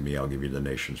 Ask of me, I'll give you the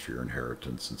nations for your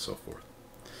inheritance," and so forth.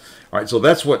 All right, so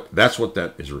that's what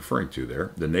that is referring to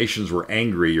there. The nations were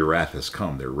angry, your wrath has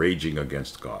come. They're raging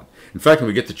against God. In fact, when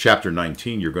we get to chapter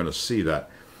 19, you're going to see that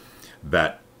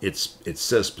it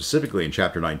says specifically in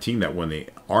chapter 19 that when the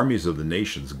armies of the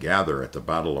nations gather at the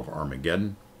Battle of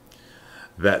Armageddon,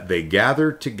 that they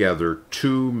gather together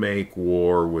to make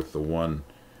war with the one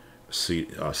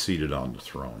seated on the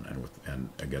throne and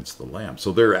against the Lamb.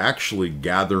 So they're actually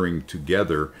gathering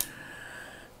together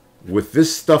with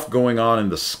this stuff going on in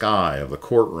the sky of the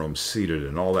courtroom seated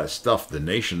and all that stuff. The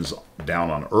nations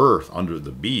down on earth under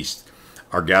the beast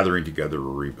are gathering together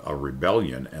a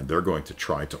rebellion, and they're going to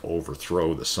try to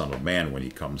overthrow the Son of Man when he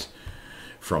comes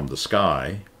from the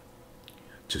sky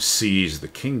to seize the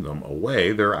kingdom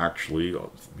away. They're actually,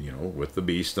 with the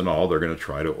beast and all, they're going to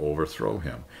try to overthrow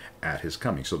him at his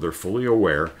coming. So they're fully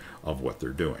aware of what they're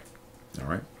doing. All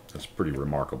right? That's pretty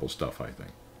remarkable stuff, I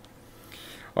think.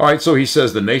 All right, so he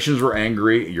says, the nations were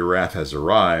angry, your wrath has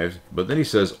arrived. But then he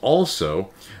says, also,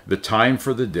 the time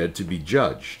for the dead to be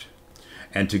judged,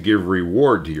 and to give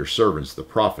reward to your servants, the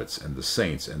prophets and the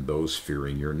saints, and those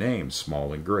fearing your name,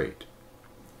 small and great.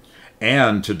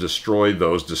 And to destroy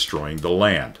those destroying the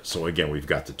land. So again, we've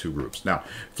got the two groups. Now,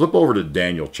 flip over to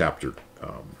Daniel chapter,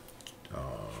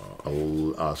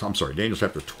 Daniel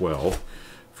chapter 12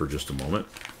 for just a moment.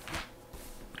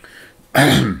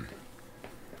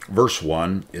 Verse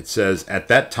 1, it says, "At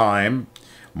that time,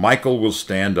 Michael will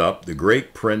stand up, the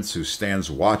great prince who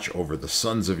stands watch over the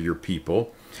sons of your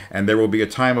people, and there will be a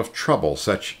time of trouble,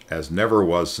 such as never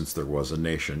was since there was a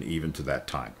nation, even to that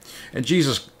time." And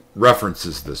Jesus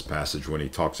references this passage when he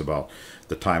talks about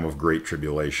the time of great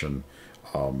tribulation,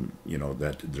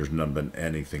 that there's none been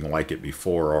anything like it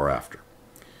before or after.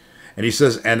 And he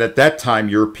says, "And at that time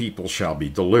your people shall be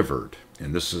delivered."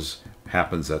 And this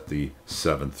happens at the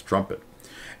seventh trumpet.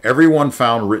 "Everyone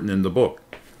found written in the book.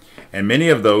 And many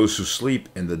of those who sleep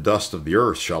in the dust of the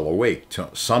earth shall awake,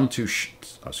 some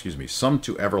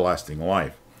to everlasting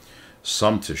life,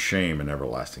 some to shame and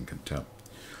everlasting contempt.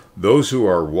 Those who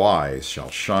are wise shall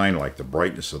shine like the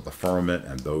brightness of the firmament,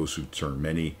 and those who turn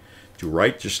many to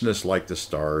righteousness like the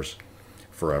stars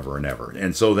forever and ever."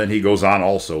 And so then he goes on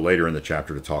also later in the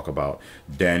chapter to talk about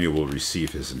Daniel will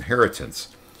receive his inheritance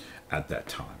at that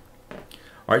time.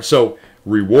 All right, so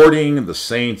rewarding the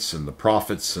saints and the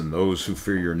prophets and those who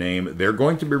fear your name, they're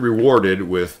going to be rewarded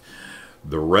with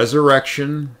the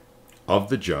resurrection of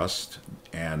the just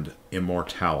and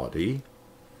immortality,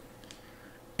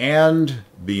 and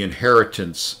the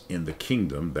inheritance in the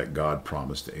kingdom that God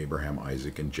promised to Abraham,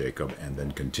 Isaac, and Jacob, and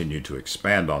then continued to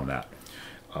expand on that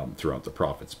throughout the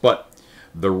prophets. But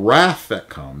the wrath that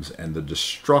comes and the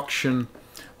destruction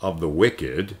of the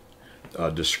wicked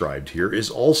described here is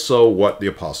also what the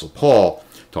Apostle Paul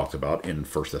talked about in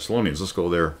 1 Thessalonians. Let's go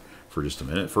there for just a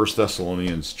minute. 1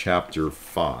 Thessalonians chapter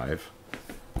 5.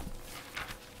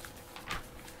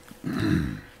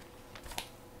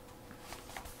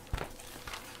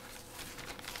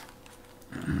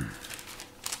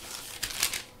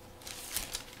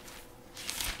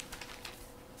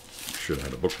 Should have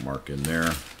had a bookmark in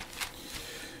there.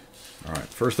 All right,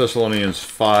 1 Thessalonians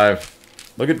 5.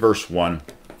 Look at verse 1.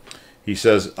 He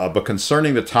says, "But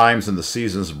concerning the times and the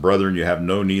seasons, brethren, you have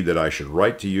no need that I should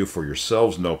write to you, for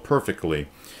yourselves know perfectly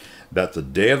that the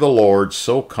day of the Lord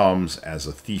so comes as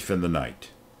a thief in the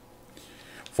night.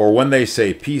 For when they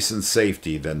say peace and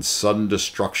safety, then sudden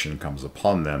destruction comes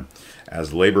upon them,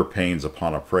 as labor pains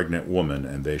upon a pregnant woman,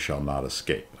 and they shall not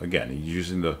escape. Again, he's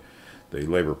using the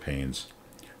labor pains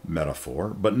metaphor.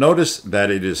 But notice that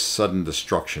it is sudden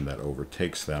destruction that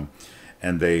overtakes them,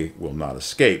 and they will not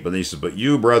escape. But he says, but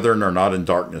you, brethren, are not in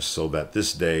darkness, so that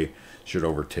this day should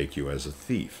overtake you as a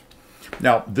thief.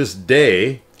 Now, this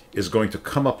day is going to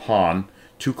come upon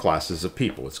two classes of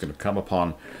people. It's going to come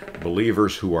upon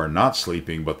believers who are not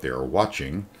sleeping, but they are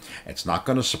watching. It's not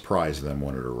going to surprise them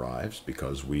when it arrives,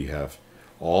 because we have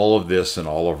all of this and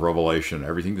all of Revelation,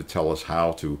 everything to tell us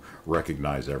how to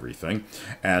recognize everything.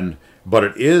 But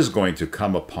it is going to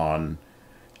come upon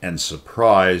and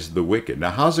surprise the wicked.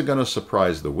 Now, how's it going to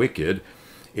surprise the wicked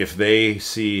if they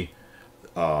see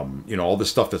all the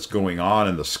stuff that's going on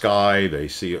in the sky? They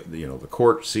see the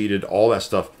court seated, all that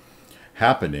stuff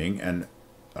happening, and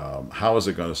how is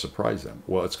it going to surprise them?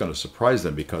 Well, it's going to surprise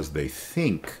them because they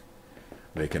think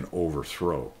they can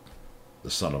overthrow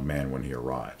the Son of Man when he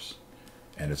arrives.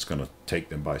 And it's going to take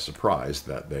them by surprise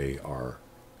that they are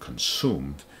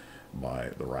consumed by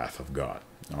the wrath of God.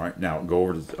 All right, now go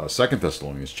over to 2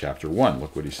 Thessalonians chapter 1.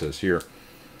 Look what he says here.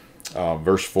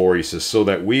 Verse 4, he says, so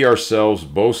that we ourselves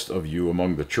boast of you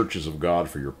among the churches of God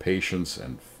for your patience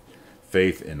and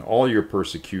faith in all your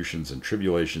persecutions and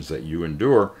tribulations that you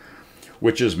endure,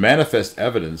 which is manifest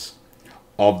evidence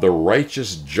of the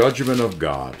righteous judgment of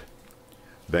God,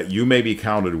 that you may be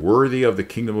counted worthy of the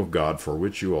kingdom of God, for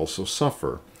which you also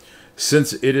suffer,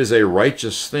 since it is a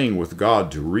righteous thing with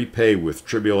God to repay with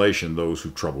tribulation those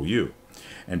who trouble you,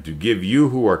 and to give you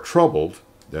who are troubled,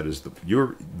 that is,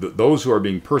 those who are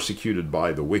being persecuted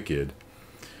by the wicked,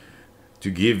 to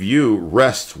give you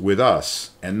rest with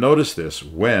us. And notice this,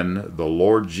 when the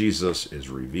Lord Jesus is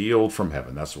revealed from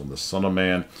heaven. That's when the Son of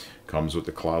Man comes with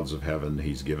the clouds of heaven.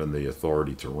 He's given the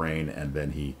authority to reign, and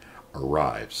then he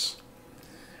arrives.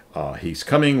 He's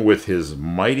coming with his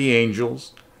mighty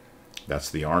angels.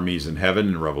 That's the armies in heaven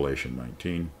in Revelation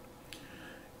 19.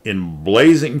 In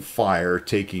blazing fire,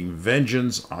 taking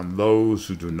vengeance on those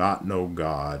who do not know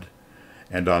God,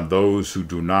 and on those who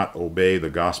do not obey the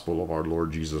gospel of our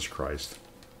Lord Jesus Christ.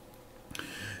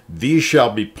 These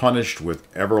shall be punished with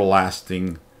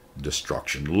everlasting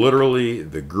destruction. Literally,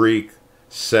 the Greek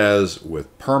says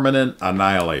with permanent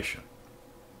annihilation.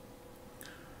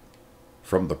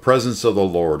 From the presence of the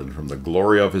Lord and from the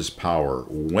glory of his power,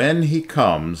 when he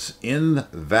comes in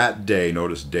that day.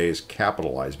 Notice day is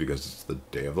capitalized because it's the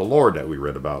day of the Lord that we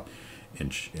read about in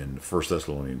 1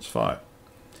 Thessalonians 5.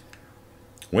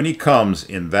 When he comes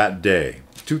in that day,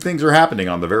 two things are happening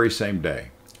on the very same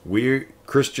day. We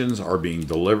Christians are being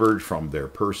delivered from their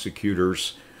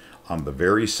persecutors on the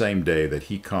very same day that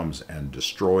he comes and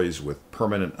destroys with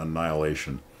permanent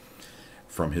annihilation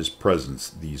from his presence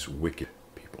these wicked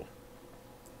people.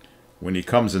 When he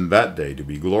comes in that day to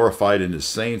be glorified in his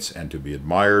saints and to be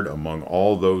admired among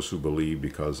all those who believe,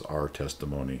 because our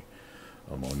testimony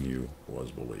among you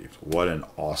was believed. What an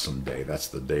awesome day. That's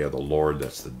the day of the Lord.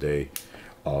 That's the day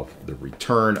of the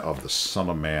return of the Son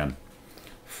of Man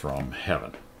from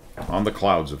heaven, on the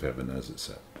clouds of heaven, as it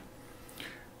said.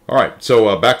 All right,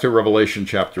 so back to Revelation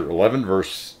chapter 11,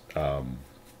 verse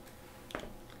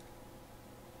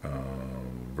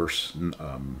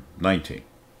 19.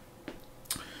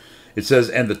 It says,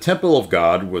 and the temple of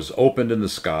God was opened in the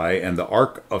sky, and the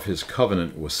ark of his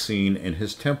covenant was seen in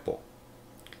his temple.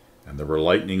 And there were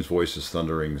lightnings, voices,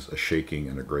 thunderings, a shaking,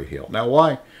 and a great hail. Now,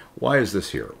 why is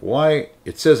this here? Why?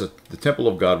 It says that the temple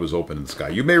of God was open in the sky.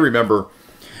 You may remember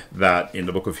that in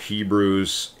the book of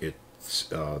Hebrews,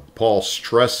 Paul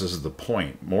stresses the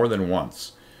point more than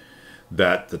once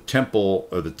that the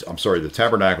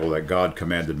tabernacle that God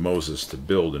commanded Moses to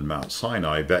build in Mount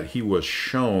Sinai, that he was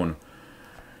shown,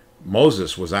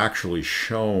 Moses was actually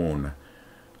shown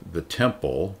the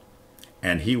temple,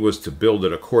 and he was to build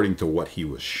it according to what he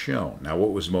was shown. Now,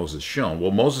 what was Moses shown? Well,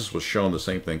 Moses was shown the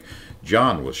same thing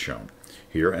John was shown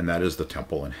here, and that is the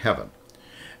temple in heaven.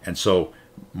 And so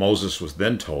Moses was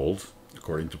then told,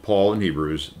 according to Paul in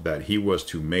Hebrews, that he was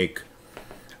to make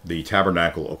the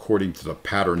tabernacle according to the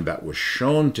pattern that was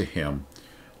shown to him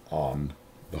on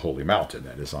the holy mountain,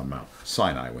 that is on Mount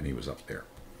Sinai when he was up there.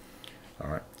 All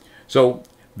right. So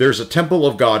there's a temple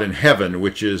of God in heaven,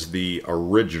 which is the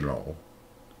original.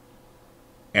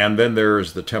 And then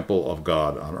there's the temple of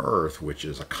God on earth, which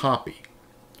is a copy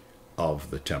of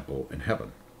the temple in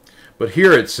heaven. But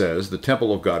here it says the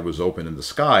temple of God was open in the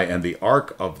sky, and the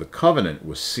ark of the covenant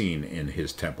was seen in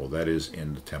his temple, that is,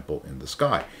 in the temple in the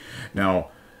sky. Now,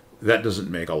 that doesn't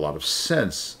make a lot of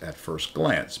sense at first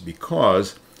glance,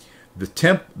 because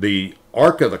the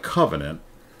Ark of the Covenant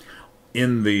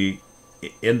in the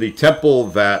temple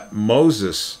that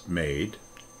Moses made,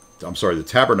 I'm sorry, the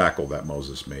tabernacle that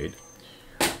Moses made,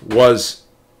 was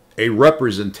a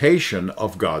representation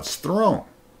of God's throne.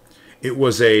 It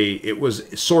was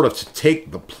sort of to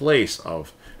take the place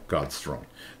of God's throne.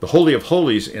 The Holy of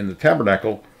Holies in the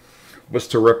tabernacle was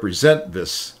to represent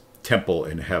this temple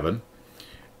in heaven,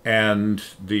 and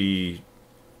the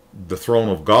throne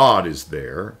of God is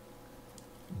there.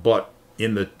 But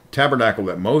in the tabernacle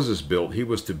that Moses built, he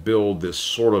was to build this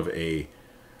sort of a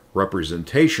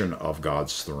representation of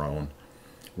God's throne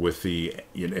with it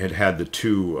had the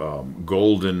two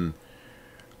golden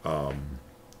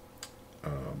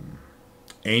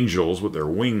angels with their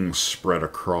wings spread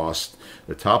across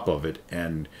the top of it,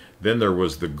 and then there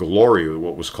was the glory,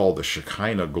 what was called the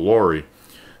Shekinah glory,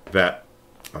 that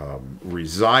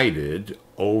resided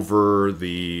over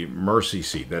the mercy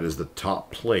seat. That is the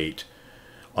top plate.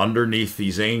 Underneath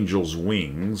these angels'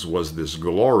 wings was this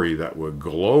glory that would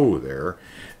glow there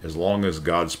as long as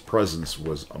God's presence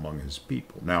was among his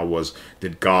people. Now,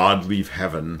 did God leave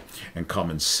heaven and come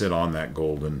and sit on that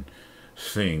golden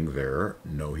thing there?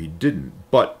 No, he didn't.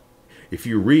 But if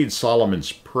you read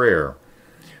Solomon's prayer,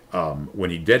 when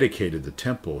he dedicated the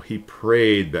temple, he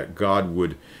prayed that God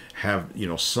would have,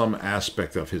 some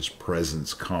aspect of his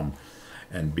presence come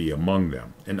and be among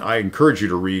them. And I encourage you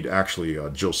to read, actually,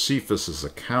 Josephus'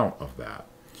 account of that.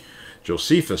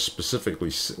 Josephus, specifically,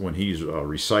 when he's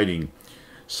reciting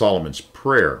Solomon's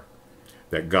prayer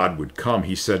that God would come,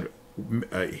 he said,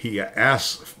 he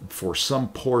asks for some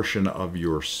portion of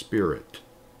your spirit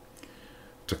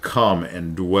to come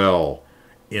and dwell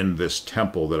in this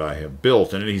temple that I have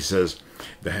built. And then he says,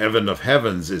 the heaven of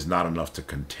heavens is not enough to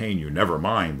contain you. Never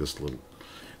mind this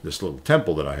little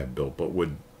temple that I have built, but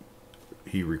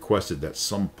he requested that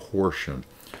some portion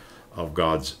of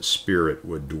God's Spirit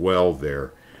would dwell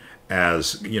there,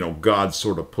 as God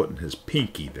sort of putting his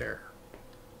pinky there,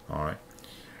 all right,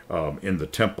 in the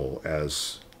temple,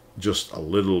 as just a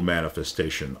little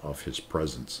manifestation of his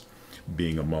presence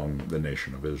being among the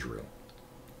nation of Israel.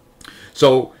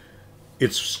 So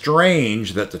it's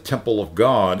strange that the temple of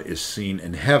God is seen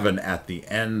in heaven at the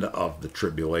end of the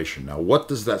tribulation. Now, what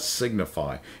does that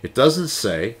signify? It doesn't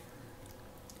say,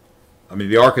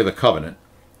 the Ark of the Covenant,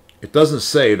 it doesn't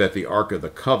say that the Ark of the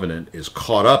Covenant is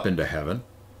caught up into heaven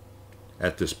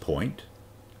at this point,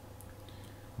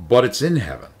 but it's in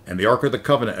heaven. And the Ark of the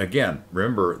Covenant, again,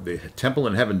 remember, the temple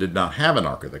in heaven did not have an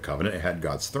Ark of the Covenant, it had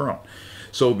God's throne.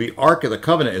 So the Ark of the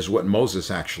Covenant is what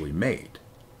Moses actually made.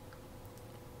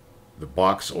 The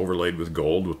box overlaid with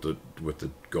gold, with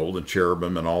the golden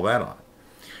cherubim and all that on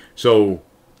it. So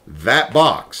that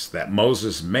box that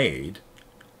Moses made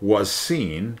was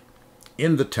seen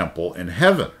in the temple in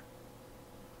heaven.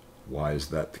 Why is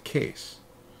that the case?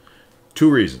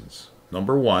 Two reasons.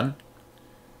 Number one,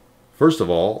 first of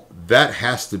all, that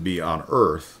has to be on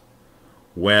earth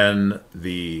during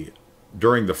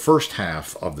the first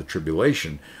half of the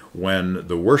tribulation, when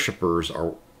the worshipers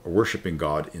are worshiping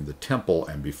God in the temple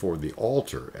and before the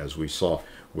altar, as we saw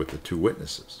with the two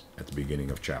witnesses at the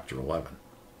beginning of chapter 11.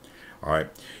 All right,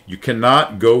 you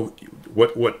cannot go.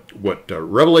 What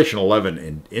Revelation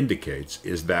 11 indicates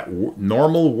is that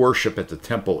normal worship at the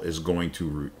temple is going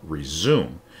to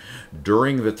resume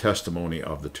during the testimony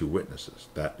of the two witnesses.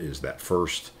 That is that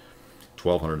first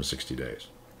 1260 days.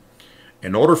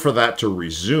 In order for that to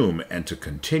resume and to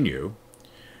continue,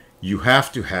 you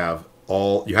have to have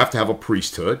a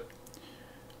priesthood,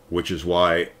 which is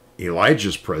why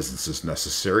Elijah's presence is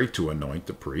necessary to anoint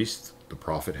the priests. The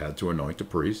prophet had to anoint the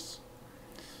priests.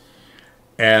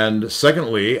 And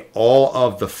secondly, all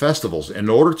of the festivals. In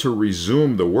order to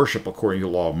resume the worship according to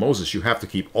the law of Moses, you have to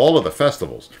keep all of the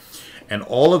festivals. And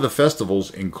all of the festivals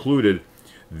included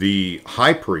the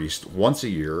high priest once a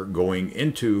year going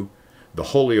into the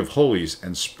Holy of Holies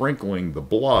and sprinkling the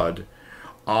blood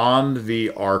on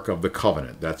the Ark of the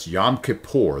Covenant. That's Yom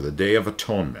Kippur, the Day of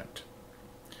Atonement.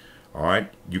 All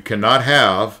right? You cannot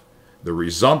have the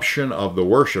resumption of the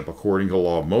worship according to the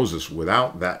law of Moses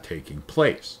without that taking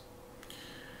place.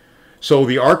 So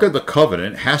the Ark of the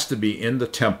Covenant has to be in the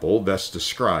temple that's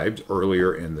described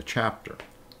earlier in the chapter.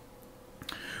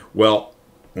 Well,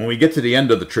 when we get to the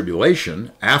end of the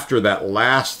tribulation, after that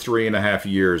last 3.5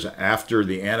 years, after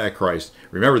the Antichrist,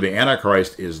 remember the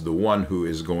Antichrist is the one who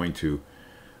is going to,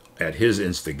 at his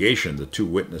instigation, the two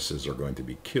witnesses are going to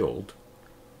be killed.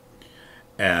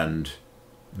 And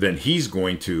then he's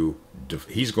going to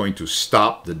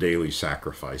stop the daily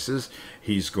sacrifices.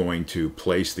 He's going to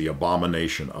place the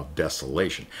abomination of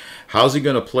desolation. How's he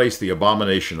going to place the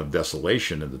abomination of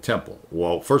desolation in the temple?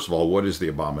 Well, first of all, what is the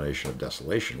abomination of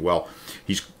desolation? Well,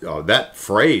 that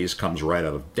phrase comes right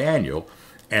out of Daniel,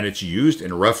 and it's used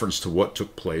in reference to what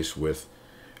took place with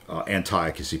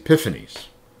Antiochus Epiphanes,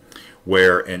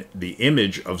 where the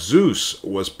image of Zeus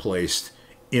was placed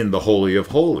in the Holy of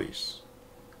Holies.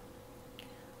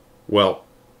 Well,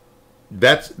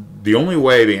 that's the only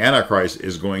way the Antichrist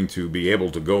is going to be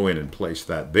able to go in and place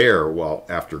that there, while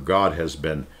after God has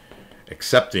been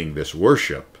accepting this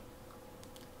worship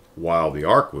while the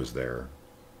ark was there,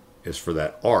 is for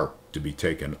that ark to be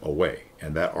taken away.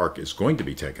 And that ark is going to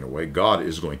be taken away. God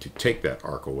is going to take that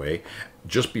ark away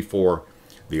just before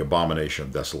the abomination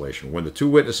of desolation. When the two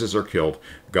witnesses are killed,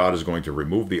 God is going to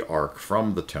remove the ark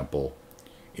from the temple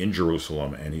in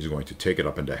Jerusalem, and he's going to take it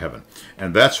up into heaven.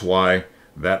 And that's why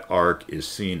that ark is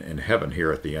seen in heaven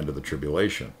here at the end of the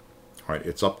tribulation. All right,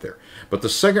 it's up there. But the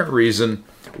second reason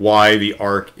why the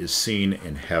ark is seen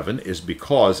in heaven is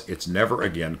because it's never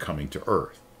again coming to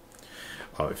earth.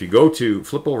 If you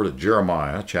flip over to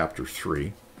Jeremiah chapter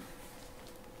 3.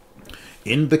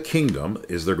 In the kingdom,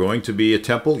 is there going to be a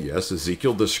temple? Yes,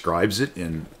 Ezekiel describes it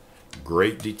in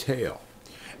great detail.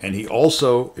 And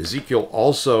Ezekiel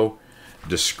also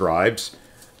describes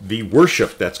the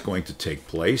worship that's going to take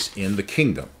place in the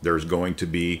kingdom. There's going to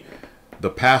be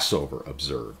the Passover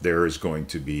observed. There is going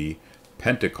to be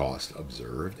Pentecost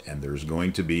observed, and there's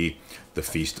going to be the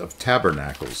Feast of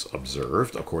Tabernacles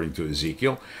observed, according to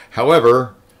Ezekiel.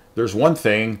 However, there's one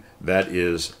thing that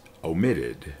is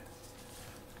omitted,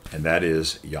 and that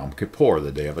is Yom Kippur,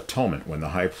 the Day of Atonement, when the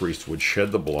high priest would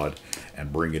shed the blood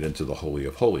and bring it into the Holy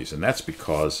of Holies. And that's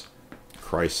because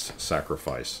Christ's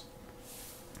sacrifice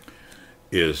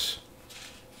is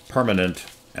permanent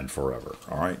and forever.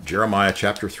 All right, Jeremiah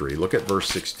chapter 3, look at verse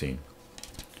 16.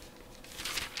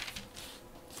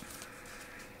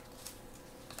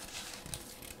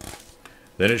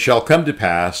 Then it shall come to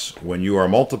pass, when you are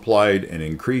multiplied and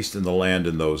increased in the land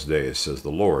in those days, says the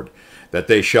Lord, that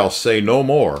they shall say no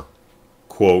more,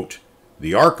 quote,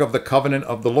 the ark of the covenant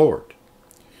of the Lord.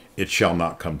 It shall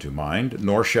not come to mind,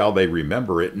 nor shall they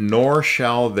remember it, nor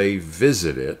shall they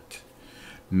visit it,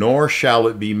 nor shall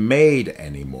it be made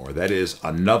any more. That is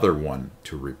another one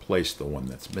to replace the one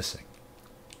that's missing.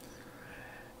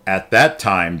 At that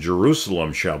time,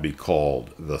 Jerusalem shall be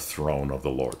called the throne of the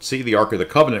Lord. See, the Ark of the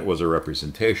Covenant was a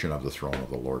representation of the throne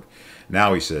of the Lord.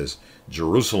 Now he says,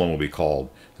 Jerusalem will be called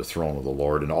the throne of the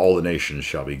Lord, and all the nations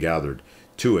shall be gathered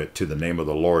to it, to the name of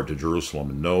the Lord, to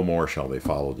Jerusalem, and no more shall they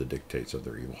follow the dictates of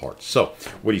their evil hearts. So,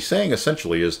 what he's saying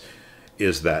essentially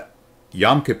is that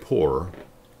Yom Kippur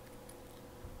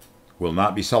will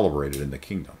not be celebrated in the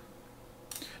kingdom.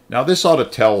 Now, this ought to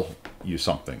tell you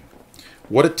something.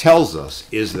 What it tells us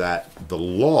is that the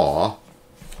law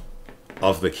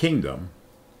of the kingdom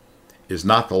is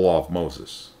not the law of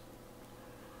Moses.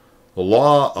 The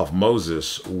law of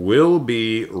Moses will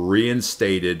be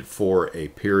reinstated for a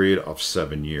period of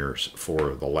 7 years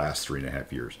for the last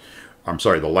 3.5 years. I'm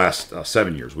sorry, the last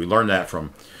 7 years. We learned that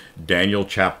from Daniel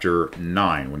chapter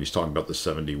 9 when he's talking about the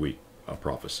 70-week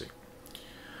prophecy.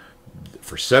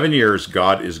 For 7 years,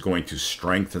 God is going to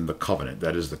strengthen the covenant.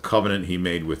 That is the covenant he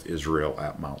made with Israel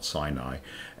at Mount Sinai.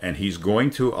 And he's going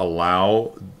to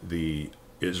allow the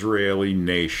Israeli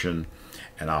nation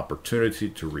an opportunity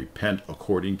to repent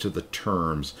according to the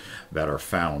terms that are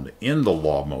found in the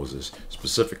law of Moses,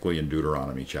 specifically in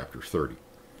Deuteronomy chapter 30.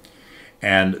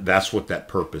 And that's what that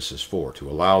purpose is for, to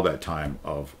allow that time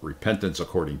of repentance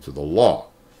according to the law.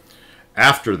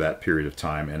 After that period of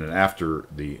time, and after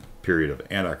the period of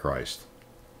Antichrist,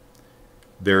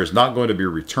 there is not going to be a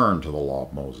return to the law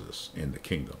of Moses in the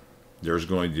kingdom. There's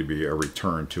going to be a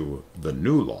return to the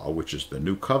new law, which is the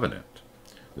new covenant.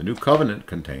 The new covenant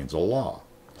contains a law.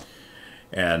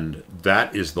 And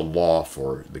that is the law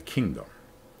for the kingdom.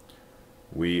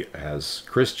 We, as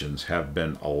Christians, have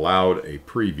been allowed a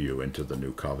preview into the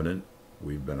new covenant.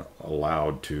 We've been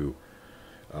allowed to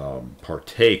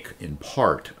partake in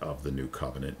part of the new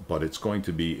covenant, but it's going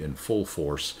to be in full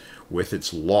force with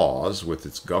its laws, with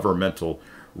its governmental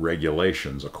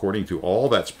regulations, according to all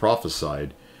that's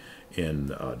prophesied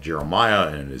in Jeremiah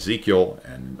and Ezekiel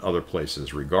and other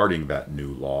places regarding that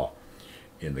new law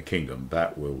in the kingdom.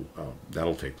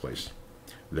 That'll take place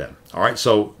then. All right,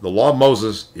 so the law of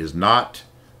Moses is not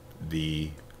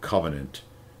the covenant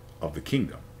of the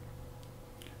kingdom.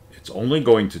 It's only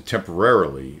going to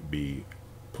temporarily be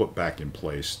put back in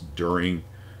place during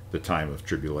the time of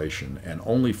tribulation, and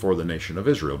only for the nation of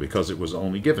Israel, because it was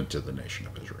only given to the nation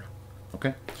of Israel.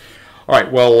 Okay? All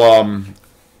right, well,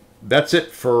 that's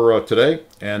it for today,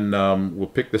 and we'll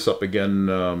pick this up again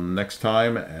next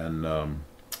time, and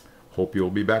hope you'll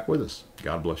be back with us.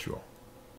 God bless you all.